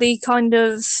everybody kind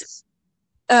of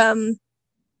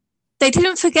they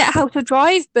didn't forget how to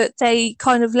drive, but they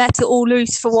kind of let it all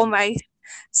loose for one race.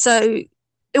 So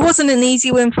it wasn't an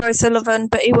easy win for O'Sullivan,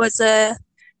 but it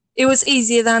was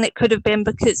easier than it could have been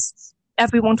because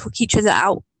everyone took each other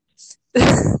out,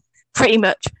 pretty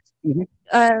much.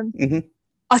 I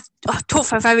talked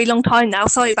for a very long time now.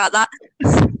 Sorry about that.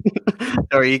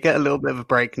 Sorry, you get a little bit of a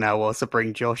break now whilst I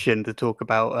bring Josh in to talk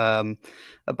about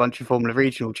a bunch of Formula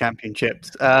Regional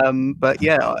Championships. But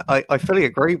yeah, I fully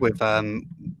agree with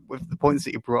the points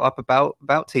that you brought up about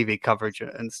TV coverage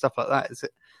and stuff like that. It's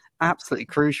absolutely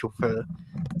crucial for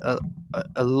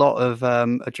a lot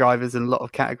of drivers and a lot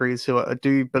of categories who I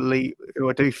do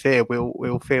fear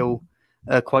will feel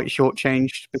quite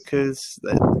shortchanged because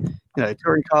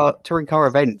touring car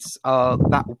events are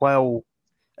that well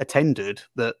attended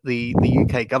that the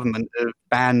UK government have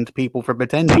banned people from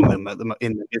attending them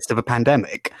in the midst of a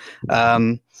pandemic.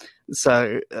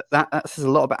 So that says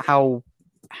a lot about how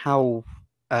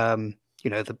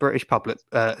the British public,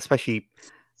 especially,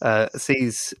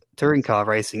 sees touring car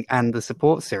racing and the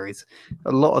support series.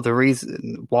 A lot of the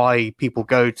reason why people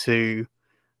go to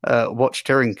watch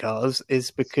touring cars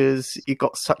is because you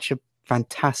got such a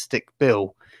fantastic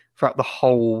bill throughout the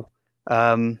whole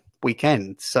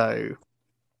weekend. So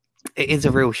it is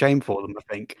a real shame for them,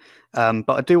 I think. But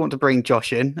I do want to bring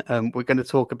Josh in. We're going to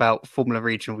talk about Formula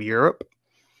Regional Europe.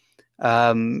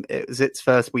 It was its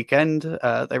first weekend.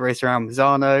 They raced around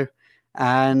Misano,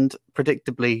 and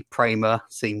predictably, Prema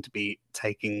seemed to be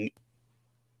taking,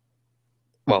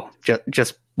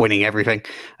 just winning everything.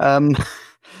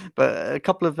 But a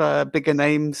couple of bigger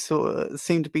names sort of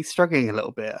seem to be struggling a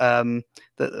little bit.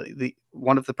 The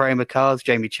one of the Prema cars,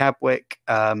 Jamie Chadwick,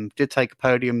 did take a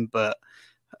podium, but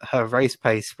her race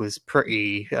pace was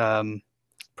pretty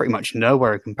much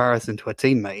nowhere in comparison to her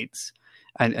teammates.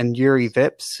 And Yuri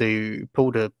Vips, who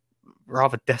pulled a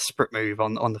rather desperate move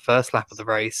on the first lap of the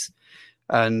race,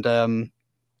 and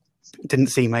didn't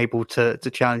seem able to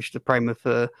challenge the Prema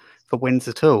for wins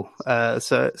at all.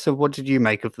 So what did you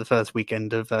make of the first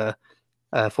weekend of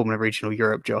Formula Regional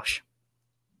Europe, Josh?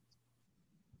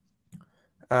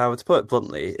 To put it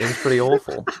bluntly, it was pretty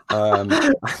awful.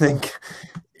 I think,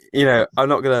 I'm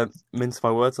not going to mince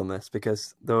my words on this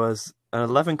because there was an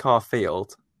 11-car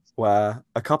field where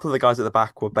a couple of the guys at the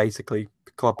back were basically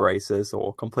club racers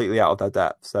or completely out of their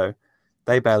depth, so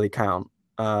they barely count.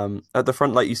 At the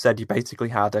front, like you said, you basically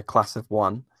had a class of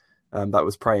one. That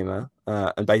was Prema,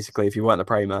 and basically, if you weren't the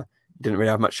Prema, you didn't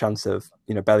really have much chance of,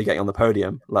 barely getting on the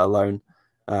podium, let alone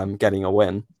getting a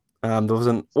win. There was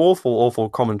an awful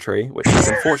commentary, which has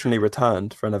unfortunately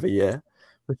returned for another year,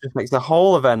 which just makes the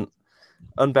whole event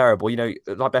unbearable.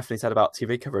 Like Bethany said about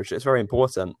TV coverage, it's very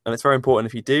important, and it's very important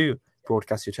if you do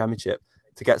broadcast your championship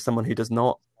to get someone who does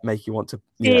not make you want to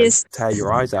tear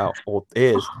your eyes out, or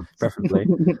ears, preferably.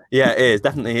 Yeah, ears,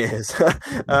 definitely ears.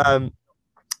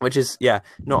 Which is,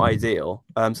 not ideal.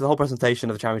 So the whole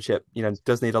presentation of the championship,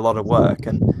 does need a lot of work.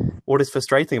 And what is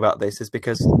frustrating about this is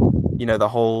because, the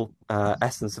whole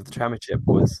essence of the championship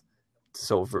was to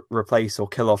sort of replace or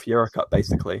kill off Eurocup,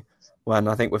 basically. When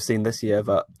I think we've seen this year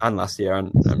and last year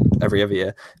and every other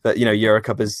year that,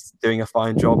 Eurocup is doing a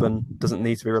fine job and doesn't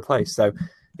need to be replaced. So,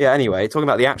 anyway, talking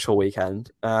about the actual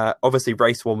weekend, obviously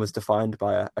race one was defined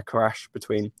by a crash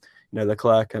between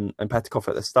Leclerc and Petkov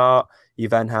at the start. You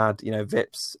then had,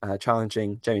 Vips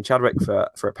challenging Jamie Chadwick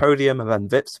for a podium, and then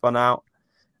Vips spun out.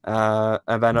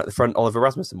 And then at the front, Oliver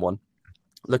Rasmussen won.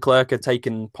 Leclerc had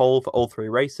taken pole for all three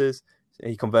races.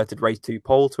 He converted race 2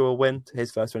 pole to a win, to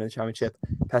his first win in the championship.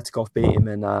 Petkov beat him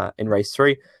in race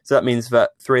 3. So that means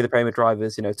that 3 of the Prema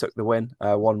drivers, took the win,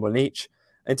 1 win each.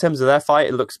 In terms of their fight,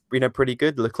 it looks, pretty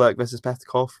good. Leclerc versus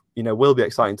Petkov, will be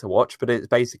exciting to watch, but it's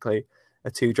basically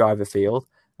a 2-driver field.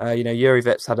 Yuri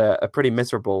Vips had a pretty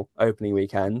miserable opening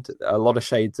weekend. A lot of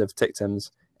shades of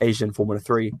Tictum's Asian Formula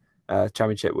 3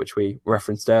 championship, which we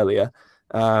referenced earlier.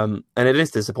 And it is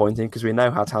disappointing because we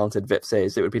know how talented Vips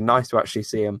is. It would be nice to actually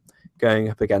see him going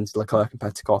up against Leclerc and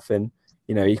Petkov in,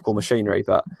 equal machinery.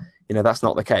 But, that's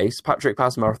not the case. Patrick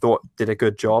Pasma, I thought, did a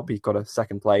good job. He got a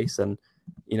second place, and,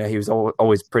 he was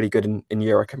always pretty good in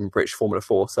Europe and British Formula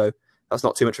 4. So that's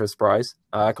not too much of a surprise.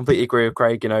 I completely agree with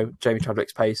Craig. Jamie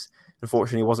Chadwick's pace,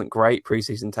 unfortunately, wasn't great.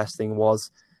 Pre-season testing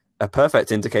was a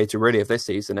perfect indicator, really, of this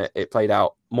season. It played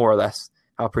out more or less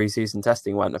how pre-season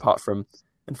testing went, apart from,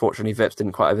 unfortunately, Vips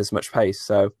didn't quite have as much pace.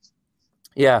 So,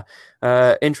 yeah,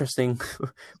 interesting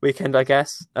weekend, I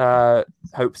guess.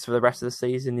 Hopes for the rest of the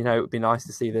season. It would be nice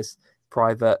to see this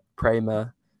private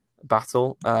Prema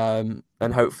battle, and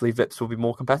hopefully Vips will be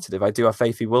more competitive. I do have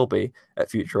faith he will be at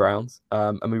future rounds,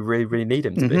 and we really, really need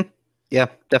him to be. Yeah,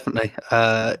 definitely.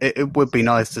 It would be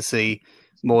nice to see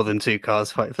more than 2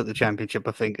 cars fight for the championship.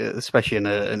 I think, especially in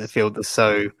a field that's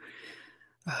so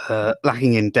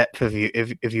lacking in depth,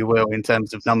 if you will, in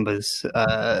terms of numbers,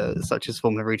 such as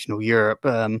Formula Regional Europe,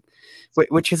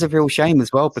 which is a real shame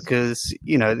as well, because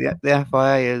the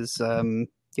FIA has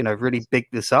really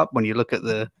bigged this up. When you look at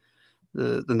the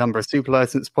number of super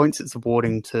license points it's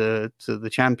awarding to the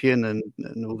champion and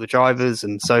all the drivers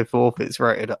and so forth, it's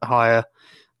rated higher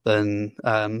than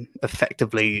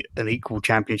effectively an equal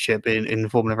championship in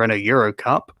Formula Renault Euro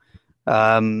Cup,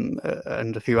 and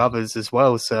a few others as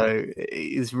well. So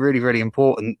it's really, really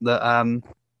important that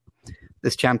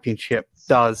this championship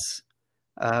does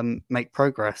make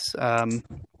progress.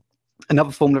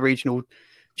 Another Formula Regional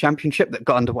Championship that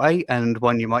got underway, and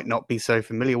one you might not be so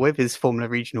familiar with, is Formula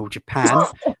Regional Japan.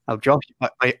 Now, Josh,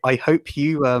 I hope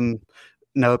you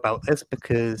know about this,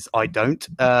 because I don't.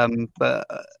 But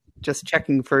just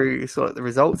checking through sort of the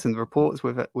results and the reports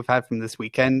we've had from this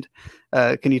weekend,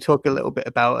 can you talk a little bit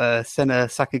about Senna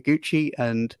Sakaguchi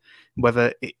and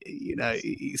whether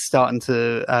he's starting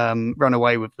to run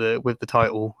away with the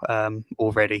title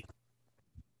already?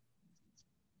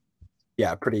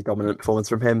 Yeah, pretty dominant performance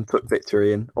from him. Took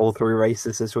victory in all 3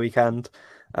 races this weekend.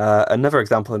 Another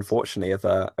example, unfortunately, of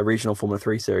a regional Formula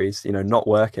 3 series, not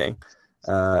working.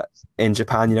 In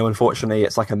Japan, unfortunately,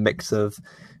 it's like a mix of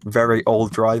very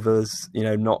old drivers, who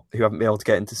haven't been able to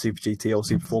get into Super GT or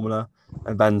Super Formula,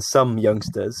 and then some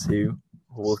youngsters who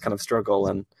will kind of struggle.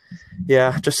 And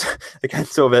yeah, just again,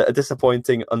 sort of a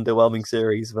disappointing, underwhelming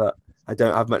series that I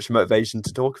don't have much motivation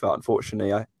to talk about,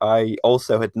 unfortunately. I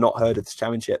also had not heard of this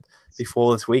championship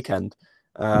before this weekend.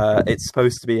 It's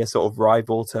supposed to be a sort of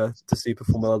rival to Super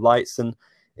Formula Lights, and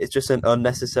it's just an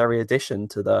unnecessary addition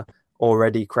to the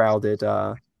already crowded,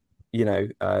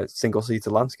 single-seater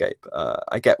landscape.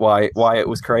 I get why it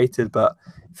was created, but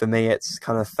for me, it's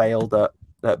kind of failed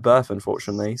at birth,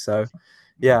 unfortunately. So,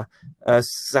 yeah,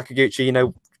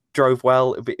 Sakaguchi, drove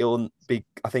well. It'll be,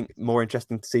 I think, more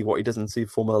interesting to see what he does in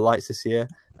Super Formula Lights this year.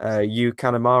 Yu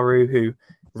Kanemaru, who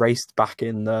raced back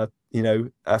in the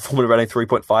Formula Renault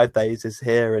 3.5 days, is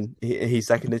here, and he's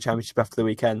second in the championship after the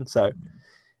weekend. So,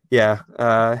 yeah,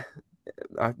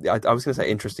 I was going to say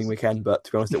interesting weekend, but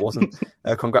to be honest, it wasn't.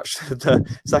 Congrats to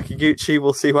Sakaguchi.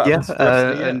 We'll see what happens.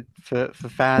 And for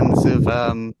fans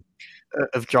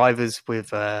of drivers with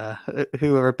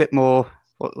who are a bit more,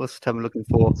 what's the term I'm looking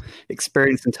for?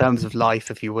 Experience in terms of life,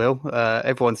 if you will.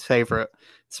 Everyone's favourite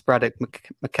sporadic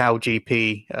Macau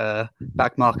GP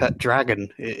backmarker Dragon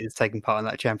is taking part in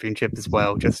that championship as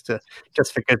well, just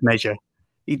for good measure.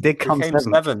 He did come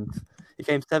seventh. He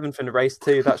came 7th in the race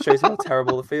too. That shows how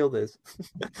terrible the field is.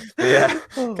 Yeah,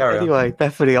 carry on. Anyway,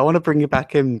 Bethany, I want to bring you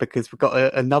back in because we've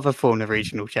got another Formula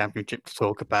Regional Championship to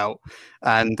talk about,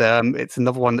 and it's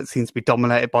another one that seems to be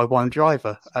dominated by one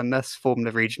driver, and that's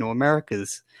Formula Regional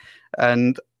Americas.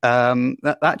 And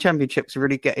that championship's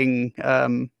really getting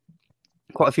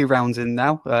quite a few rounds in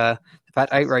now. They've had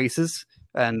 8 races,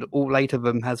 and all 8 of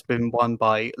them has been won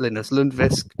by Linus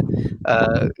Lundqvist.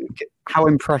 How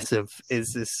impressive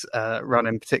is this run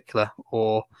in particular,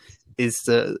 or is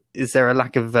there a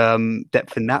lack of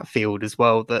depth in that field as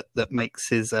well that makes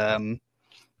his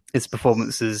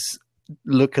performances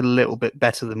look a little bit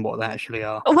better than what they actually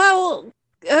are? Well,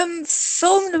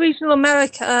 Formula Regional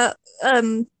America,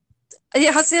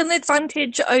 it has an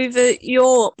advantage over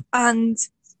Europe and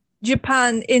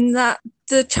Japan in that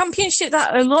the championship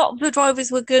that a lot of the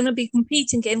drivers were going to be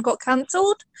competing in got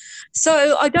cancelled.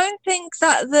 So I don't think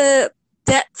that the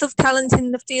depth of talent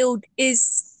in the field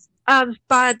is as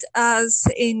bad as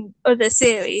in other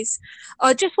series.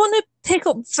 I just want to pick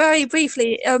up very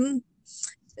briefly. The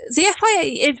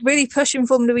FIA is really pushing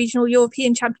Formula Regional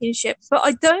European Championship, but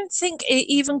I don't think it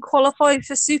even qualifies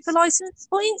for super license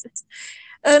points.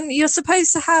 You're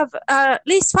supposed to have at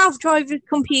least 12 drivers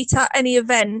compete at any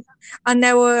event, and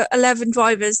there were 11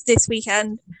 drivers this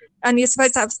weekend. And you're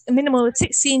supposed to have a minimum of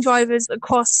 16 drivers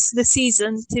across the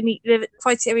season to meet the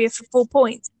criteria for 4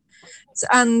 points.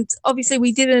 And obviously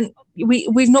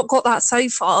we've not got that so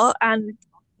far, and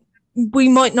we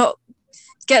might not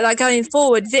get that going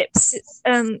forward. Vips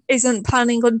isn't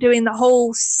planning on doing the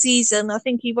whole season. I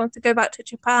think he wants to go back to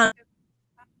Japan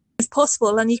if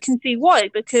possible, and you can see why,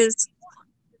 because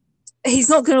he's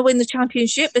not going to win the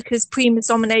championship because Prema's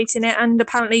dominating it, and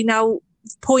apparently now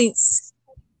points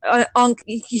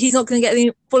he's not going to get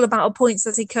the full amount of points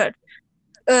as he could.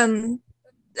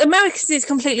 America's is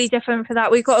completely different for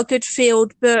that. We've got a good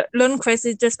field, but Lundqvist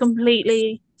is just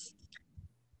completely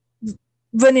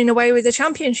running away with the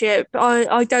championship.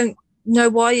 I don't know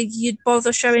why you'd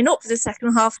bother showing up for the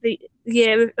second half of the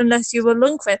year unless you were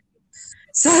Lundqvist.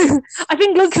 So I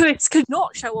think Lundqvist could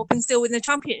not show up and still win the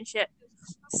championship.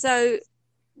 So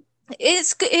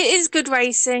it is good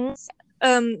racing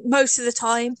most of the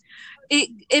time.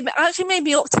 It actually made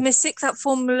me optimistic that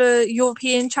Formula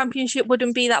European Championship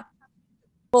wouldn't be that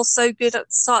so good at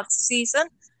the start of the season.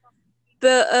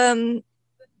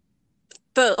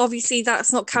 But obviously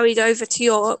that's not carried over to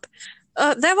Europe.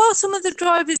 There are some of the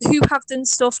drivers who have done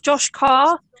stuff. Josh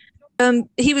Carr,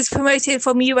 he was promoted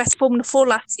from US Formula 4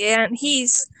 last year, and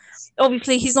he's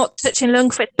not touching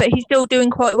Lundqvist, but he's still doing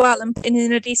quite well and putting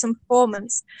in a decent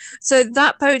performance. So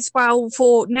that bodes well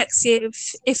for next year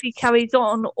if he carries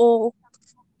on, or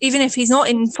even if he's not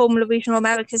in Formula Regional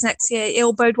Americas next year,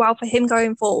 it'll bode well for him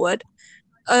going forward.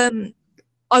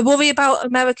 I worry about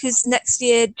Americas next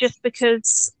year just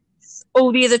because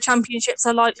all the other championships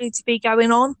are likely to be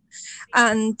going on,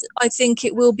 and I think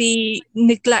it will be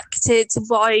neglected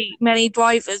by many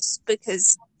drivers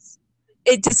because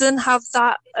it doesn't have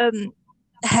that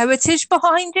heritage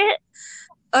behind it.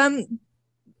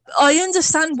 I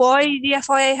understand why the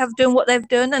FIA have done what they've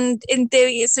done, and in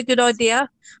theory it's a good idea,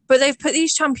 but they've put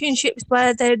these championships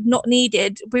where they're not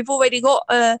needed. We've already got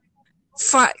a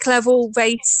FRAC level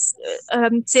race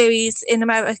series in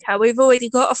America. We've already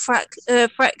got a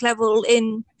FRAC level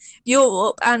in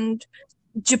Europe, and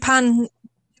Japan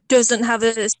doesn't have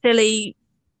a silly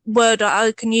word that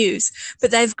I can use,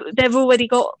 but they've already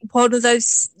got one of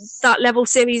that level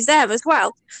series there as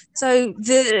well. So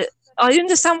I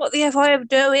understand what the FIA are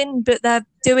doing, but they're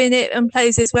doing it in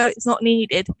places where it's not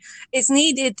needed. It's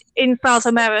needed in South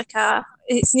America.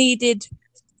 It's needed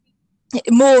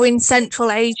more in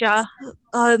Central Asia,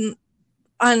 and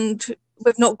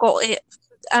we've not got it.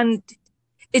 And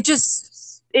it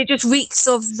just reeks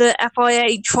of the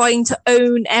FIA trying to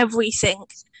own everything,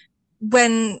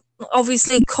 when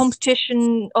obviously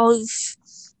competition of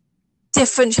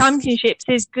different championships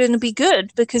is going to be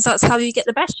good, because that's how you get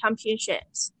the best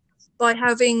championships, by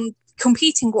having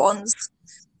competing ones.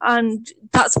 And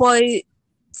that's why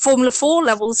Formula 4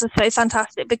 levels are so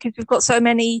fantastic, because we've got so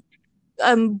many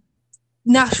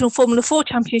national Formula 4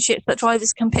 championships that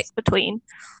drivers can pick between.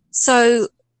 So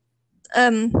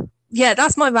yeah,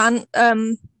 that's my rant.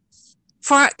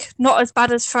 FRAC, not as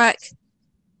bad as FRAC,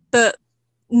 but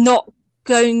not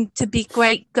going to be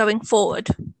great going forward.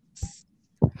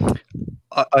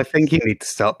 I think you need to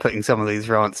start putting some of these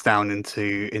rants down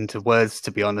into words,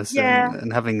 to be honest,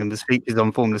 and having them as features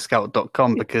on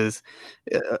FormulaScout.com, because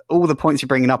all the points you're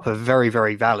bringing up are very,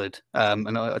 very valid,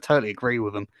 and I totally agree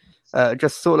with them.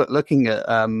 Just sort of looking at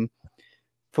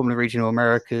Formula Regional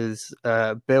America's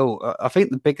bill, I think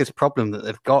the biggest problem that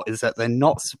they've got is that they're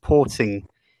not supporting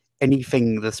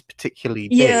anything that's particularly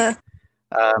big. Yeah.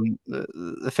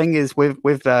 The thing is with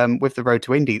the Road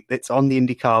to Indy, it's on the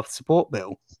IndyCar support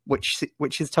bill,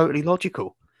 which is totally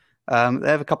logical. They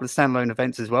have a couple of standalone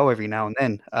events as well every now and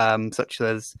then, such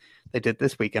as they did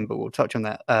this weekend, but we'll touch on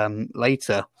that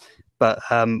later. But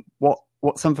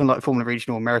what something like Formula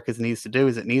Regional Americas needs to do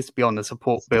is it needs to be on the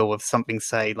support bill of something,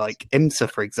 say like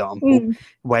IMSA, for example,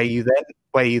 where you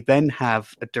then have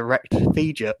a direct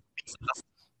feeder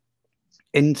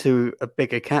into a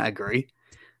bigger category,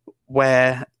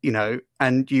 where,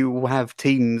 and you will have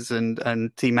teams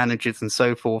and team managers and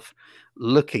so forth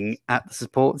looking at the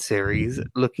support series,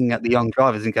 looking at the young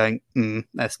drivers and going,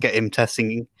 let's get him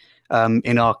testing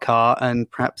in our car, and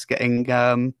perhaps getting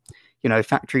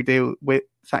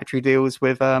factory deals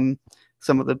with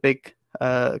some of the big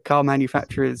car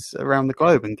manufacturers around the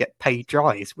globe, and get paid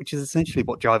drives, which is essentially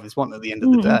what drivers want at the end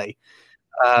of the day.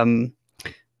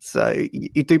 So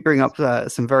you do bring up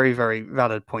some very, very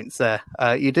valid points there.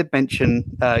 You did mention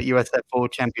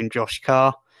USF4 champion Josh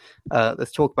Carr.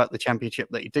 Let's talk about the championship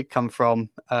that he did come from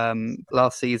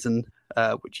last season,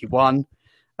 which he won.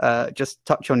 Just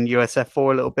touch on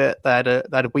USF4 a little bit. They had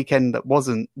a weekend that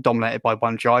wasn't dominated by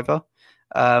one driver,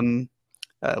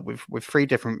 with three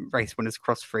different race winners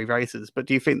across three races. But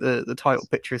do you think the title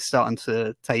picture is starting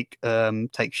to take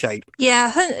shape?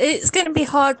 Yeah, it's going to be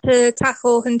hard to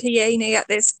tackle Hunter Yeany at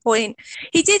this point.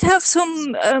 He did have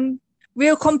some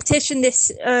real competition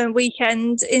this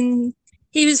weekend.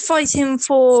 He was fighting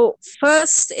for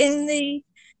first he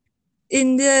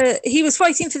was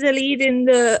fighting for the lead in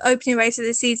the opening race of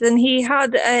the season. He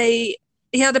had a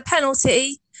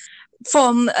penalty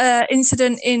from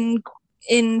incident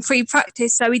in free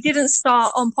practice, so he didn't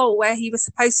start on pole where he was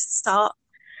supposed to start,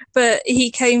 but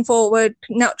he came forward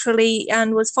naturally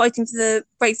and was fighting for the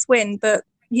race win, but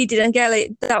he didn't get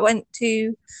it. That went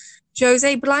to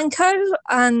Jose Blanco,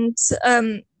 and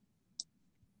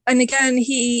again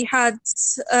he had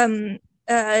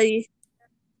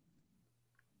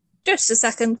just a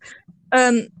second.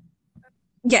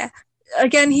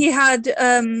 Again he had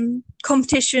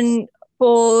competition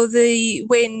for the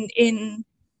win in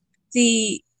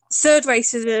the third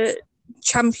race of the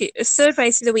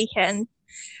weekend,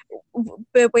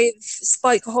 but with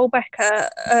Spike Holbecker.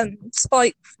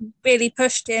 Spike really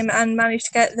pushed him and managed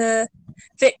to get the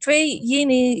victory.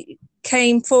 Yini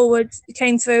came through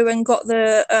and got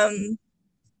the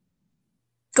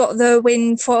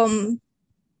win from.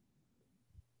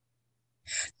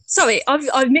 Sorry,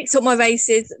 I've mixed up my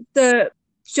races. The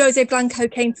Jose Blanco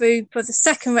came through for the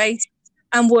second race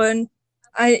and won.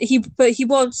 He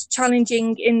was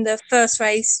challenging in the first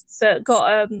race, but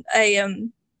got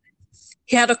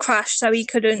he had a crash, so he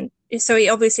couldn't. So he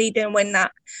obviously didn't win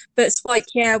that. But Spike,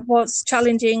 was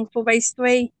challenging for race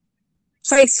 3.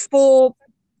 Race 4,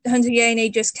 Hunter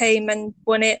Yeany just came and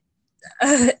won it.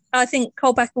 I think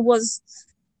Colbecker was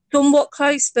somewhat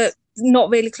close, but not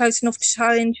really close enough to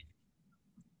challenge.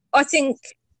 I think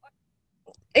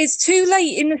it's too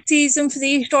late in the season for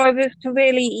these drivers to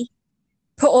really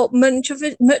put up much of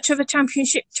a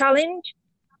championship challenge.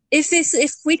 If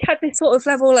we'd had this sort of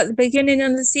level at the beginning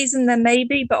of the season, then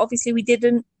maybe, but obviously we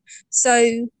didn't.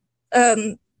 So,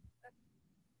 Hunter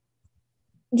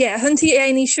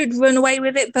Yeany should run away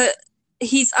with it, but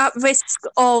he's at risk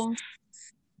of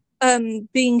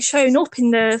being shown up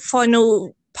in the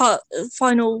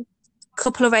final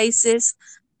couple of races,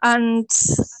 and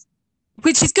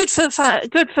which is good for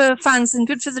fans and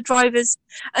good for the drivers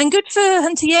and good for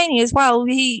Hunter Yeany as well.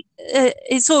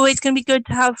 It's always going to be good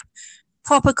to have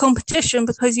proper competition,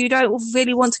 because you don't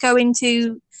really want to go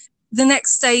into the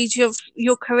next stage of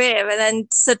your career and then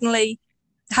suddenly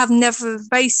have never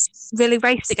really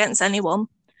raced against anyone.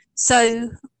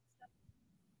 So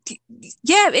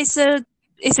it's a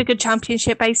good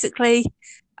championship basically,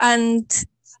 and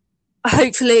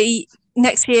hopefully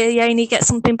next year Yeany gets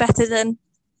something better than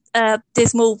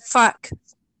dismal track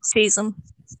season.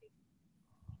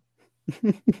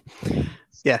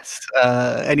 Yes.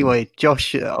 Anyway,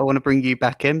 Josh, I want to bring you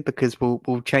back in, because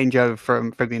we'll change over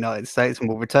from the United States and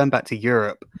we'll return back to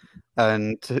Europe,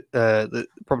 and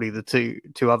probably the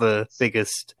two other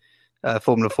biggest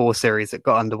Formula 4 series that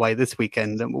got underway this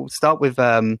weekend. And we'll start with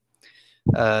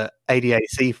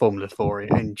ADAC Formula 4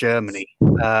 in Germany.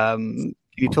 Can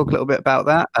you talk a little bit about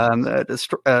that?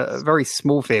 A very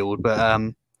small field,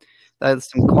 but there's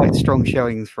some quite strong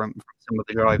showings from some of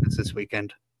the drivers this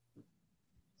weekend.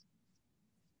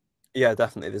 Yeah,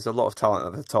 definitely. There's a lot of talent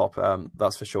at the top,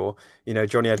 that's for sure.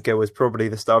 Johnny Edgar was probably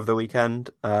the star of the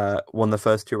weekend, won the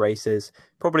first 2 races.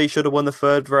 Probably should have won the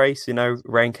third race.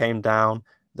 Rain came down.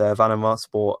 The Van Aert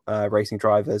Sport racing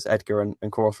drivers, Edgar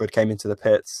and Crawford, came into the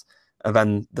pits, and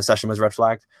then the session was red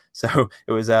flagged. So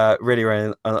it was really,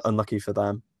 really unlucky for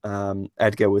them.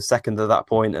 Edgar was second at that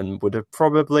point and would have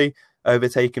probably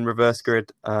overtaken reverse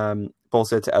grid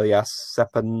bolster to Elias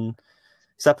Seppänen,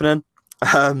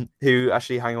 who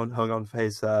actually hung on for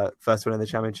his first win in the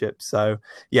championship. So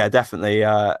yeah, definitely.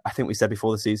 I think we said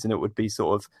before the season it would be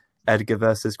sort of Edgar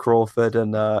versus Crawford,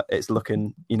 and it's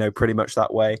looking pretty much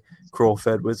that way.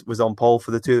 Crawford was on pole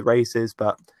for the 2 races,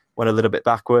 but went a little bit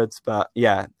backwards. But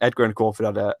yeah, Edgar and Crawford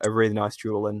had a really nice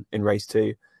duel in race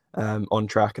 2 on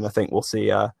track, and I think we'll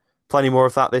see plenty more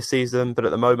of that this season. But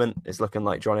at the moment, it's looking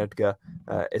like John Edgar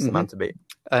is the man to beat.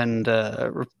 And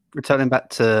returning back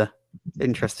to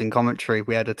interesting commentary,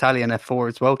 we had Italian F4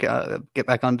 as well get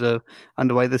back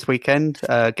underway this weekend.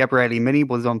 Gabriele Mini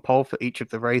was on pole for each of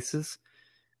the races,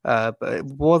 but it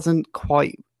wasn't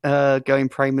quite going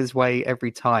Prama's way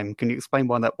every time. Can you explain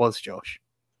why that was, Josh?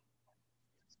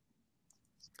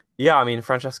 Yeah, I mean,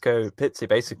 Francesco Pizzi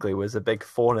basically was a big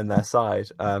thorn in their side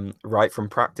right from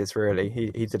practice, really.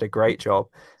 He did a great job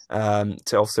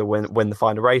to also win the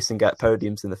final race and get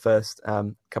podiums in the first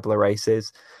couple of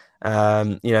races.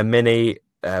 Mini,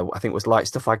 I think, was lights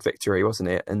to flag victory, wasn't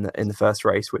it, in the first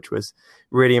race, which was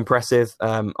really impressive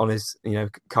on his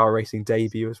car racing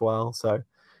debut as well. So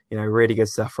really good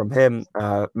stuff from him.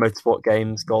 Motorsport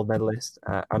Games gold medalist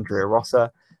Andrea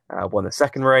Rossa won the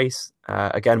second race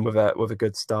again with a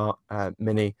good start.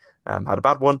 Mini had a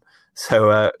bad one,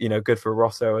 so good for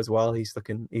Rosso as well. He's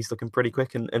looking pretty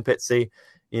quick, and Pizzi,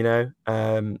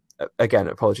 again,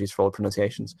 apologies for all the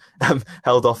pronunciations,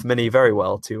 held off Mini very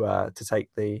well to take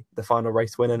the final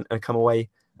race win and come away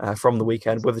from the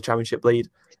weekend with the championship lead.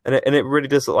 And it really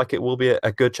does look like it will be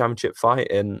a good championship fight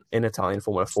in Italian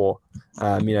Formula 4.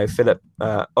 Philip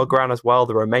Ogran as well,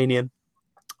 the Romanian,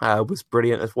 was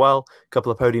brilliant as well. A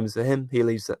couple of podiums for him. He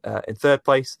leaves in third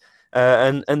place.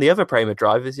 And the other Prema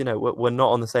drivers, were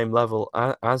not on the same level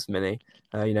as Mini.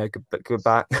 Good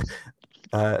back.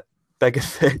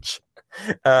 Begovic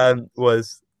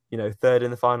was, third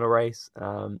in the final race.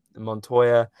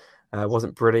 Montoya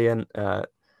wasn't brilliant.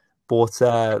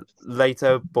 Bortoleto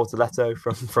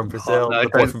from Brazil. Oh, no,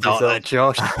 don't start that,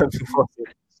 Josh.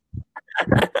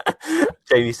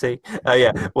 Jamie C.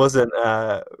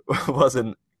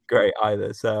 Wasn't great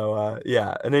either. So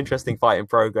an interesting fight in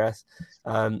progress.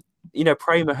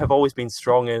 Prema have always been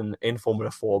strong in Formula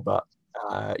 4, but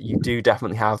you do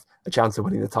definitely have a chance of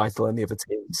winning the title in the other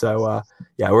team. So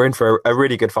we're in for a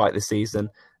really good fight this season.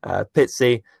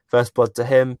 Pizzi, first blood to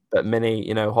him, but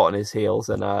Mini, hot on his heels,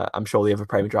 and I'm sure the other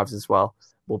Prema drivers as well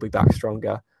will be back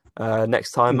stronger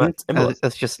next time.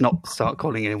 Let's just not start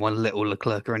calling anyone Little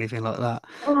Leclerc or anything like that.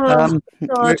 Oh,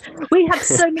 God. We had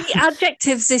so many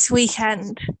adjectives this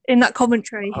weekend in that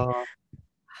commentary.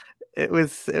 It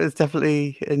was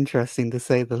definitely interesting to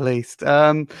say the least.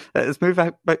 Let's move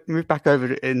back over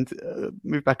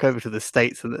to the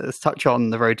States, and let's touch on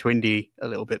the Road to Indy a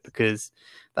little bit, because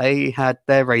they had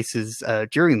their races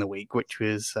during the week, which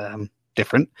was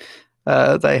different.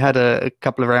 They had a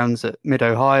couple of rounds at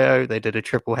Mid-Ohio. They did a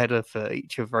triple header for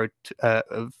each of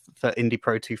for Indy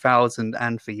Pro 2000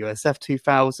 and for USF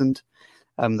 2000.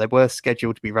 They were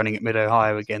scheduled to be running at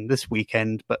Mid-Ohio again this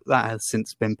weekend, but that has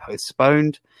since been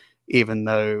postponed, even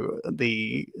though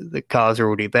the cars are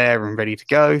already there and ready to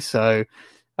go. So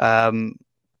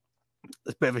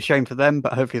it's a bit of a shame for them,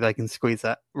 but hopefully they can squeeze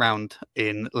that round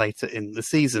in later in the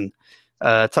season.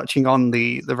 Touching on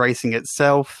the racing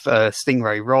itself,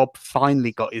 Stingray Rob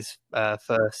finally got his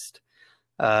first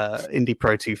Indy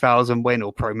Pro 2000 win,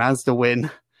 or Pro Mazda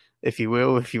win, if you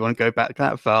will, if you want to go back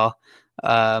that far.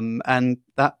 And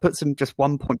that puts him just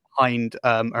 1 point behind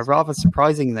a rather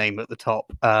surprising name at the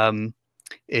top,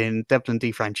 in Devlin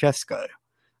DeFrancesco,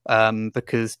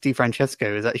 because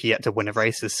DeFrancesco is actually yet to win a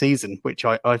race this season, which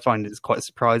I find is quite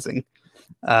surprising.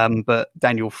 But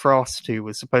Daniel Frost, who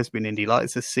was supposed to be in Indy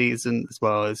Lights this season, as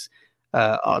well as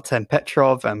Artem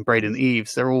Petrov and Braden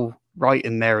Eves, they're all right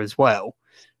in there as well.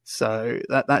 So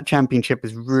that championship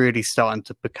is really starting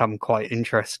to become quite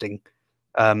interesting.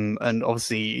 And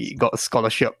obviously you got a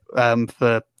scholarship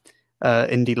for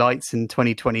Indy Lights in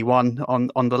 2021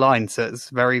 on the line, so it's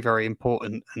very, very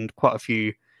important, and quite a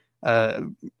few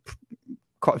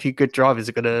good drivers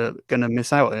are gonna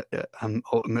miss out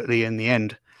ultimately in the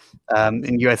end.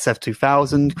 In USF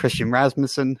 2000, Christian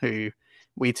Rasmussen, who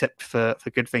we tipped for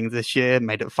good things this year,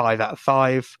 made it 5 out of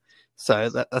 5, so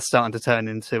that's starting to turn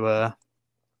into a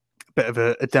bit of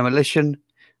a demolition.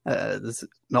 It's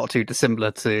not too dissimilar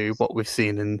to what we've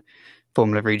seen in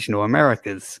Formula Regional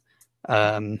Americas.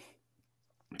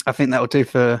 I think that will do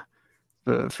for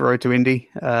Road to Indy.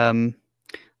 The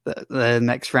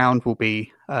next round will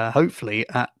be hopefully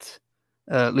at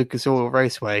Lucas Oil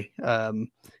Raceway,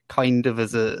 kind of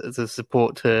as a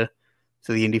support to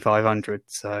the Indy 500.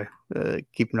 So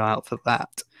keep an eye out for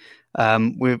that.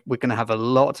 We're going to have a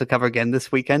lot to cover again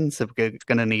this weekend, so we're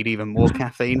going to need even more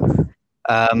caffeine.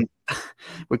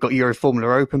 We've got Euro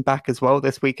Formula Open back as well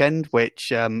this weekend,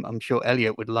 which I'm sure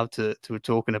Elliot would love to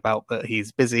talking about, but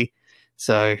he's busy.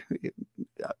 So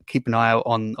keep an eye out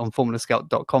on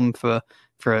formulascout.com for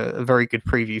a very good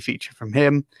preview feature from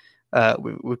him.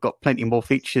 We've got plenty more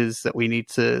features that we need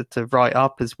to write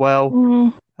up as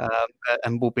well,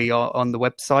 and we'll be on the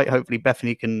website. Hopefully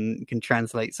Bethany can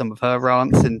translate some of her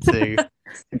rants into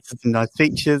some nice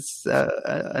features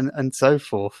and so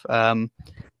forth.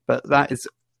 But that is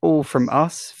all from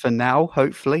us for now,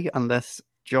 hopefully, unless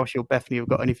Josh or Bethany have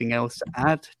got anything else to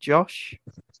add. Josh?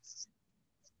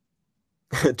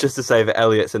 Just to say that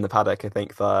Elliot's in the paddock, I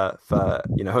think, for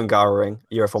Hungaroring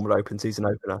Euro Formula Open season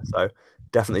opener. So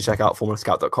definitely check out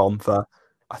formulascout.com for,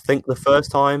 I think, the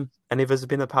first time any of us have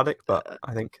been in the paddock, but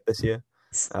I think this year.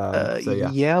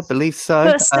 Yeah, I believe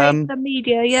so. First day of the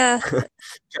media, yeah. Check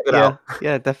it out.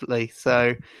 Yeah, definitely.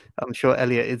 So I'm sure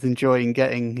Elliot is enjoying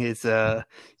getting his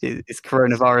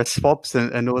coronavirus swabs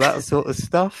and all that sort of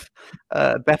stuff.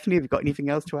 Bethany, have you got anything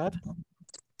else to add?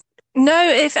 No,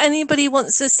 if anybody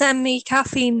wants to send me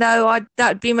caffeine, though,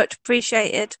 that'd be much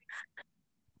appreciated.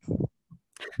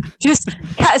 Just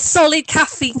solid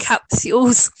caffeine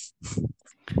capsules.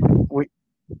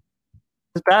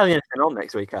 There's barely anything on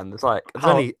next weekend. There's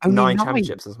only 9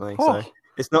 championships or something. So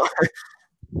it's not.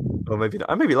 or maybe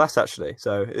not, maybe less actually.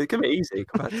 So it can be easy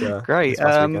compared to Great. this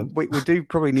past weekend. We do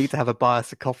probably need to have a buy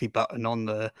us a coffee button on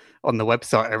the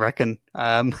website, I reckon.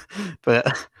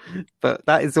 But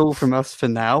that is all from us for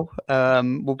now.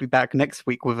 We'll be back next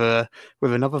week with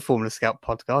another Formula Scout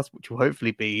podcast, which will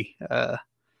hopefully be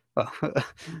well,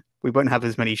 we won't have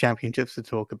as many championships to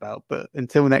talk about. But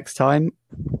until next time,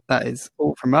 that is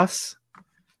all from us,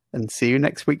 and see you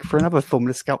next week for another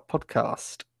Formula Scout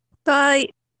podcast. Bye.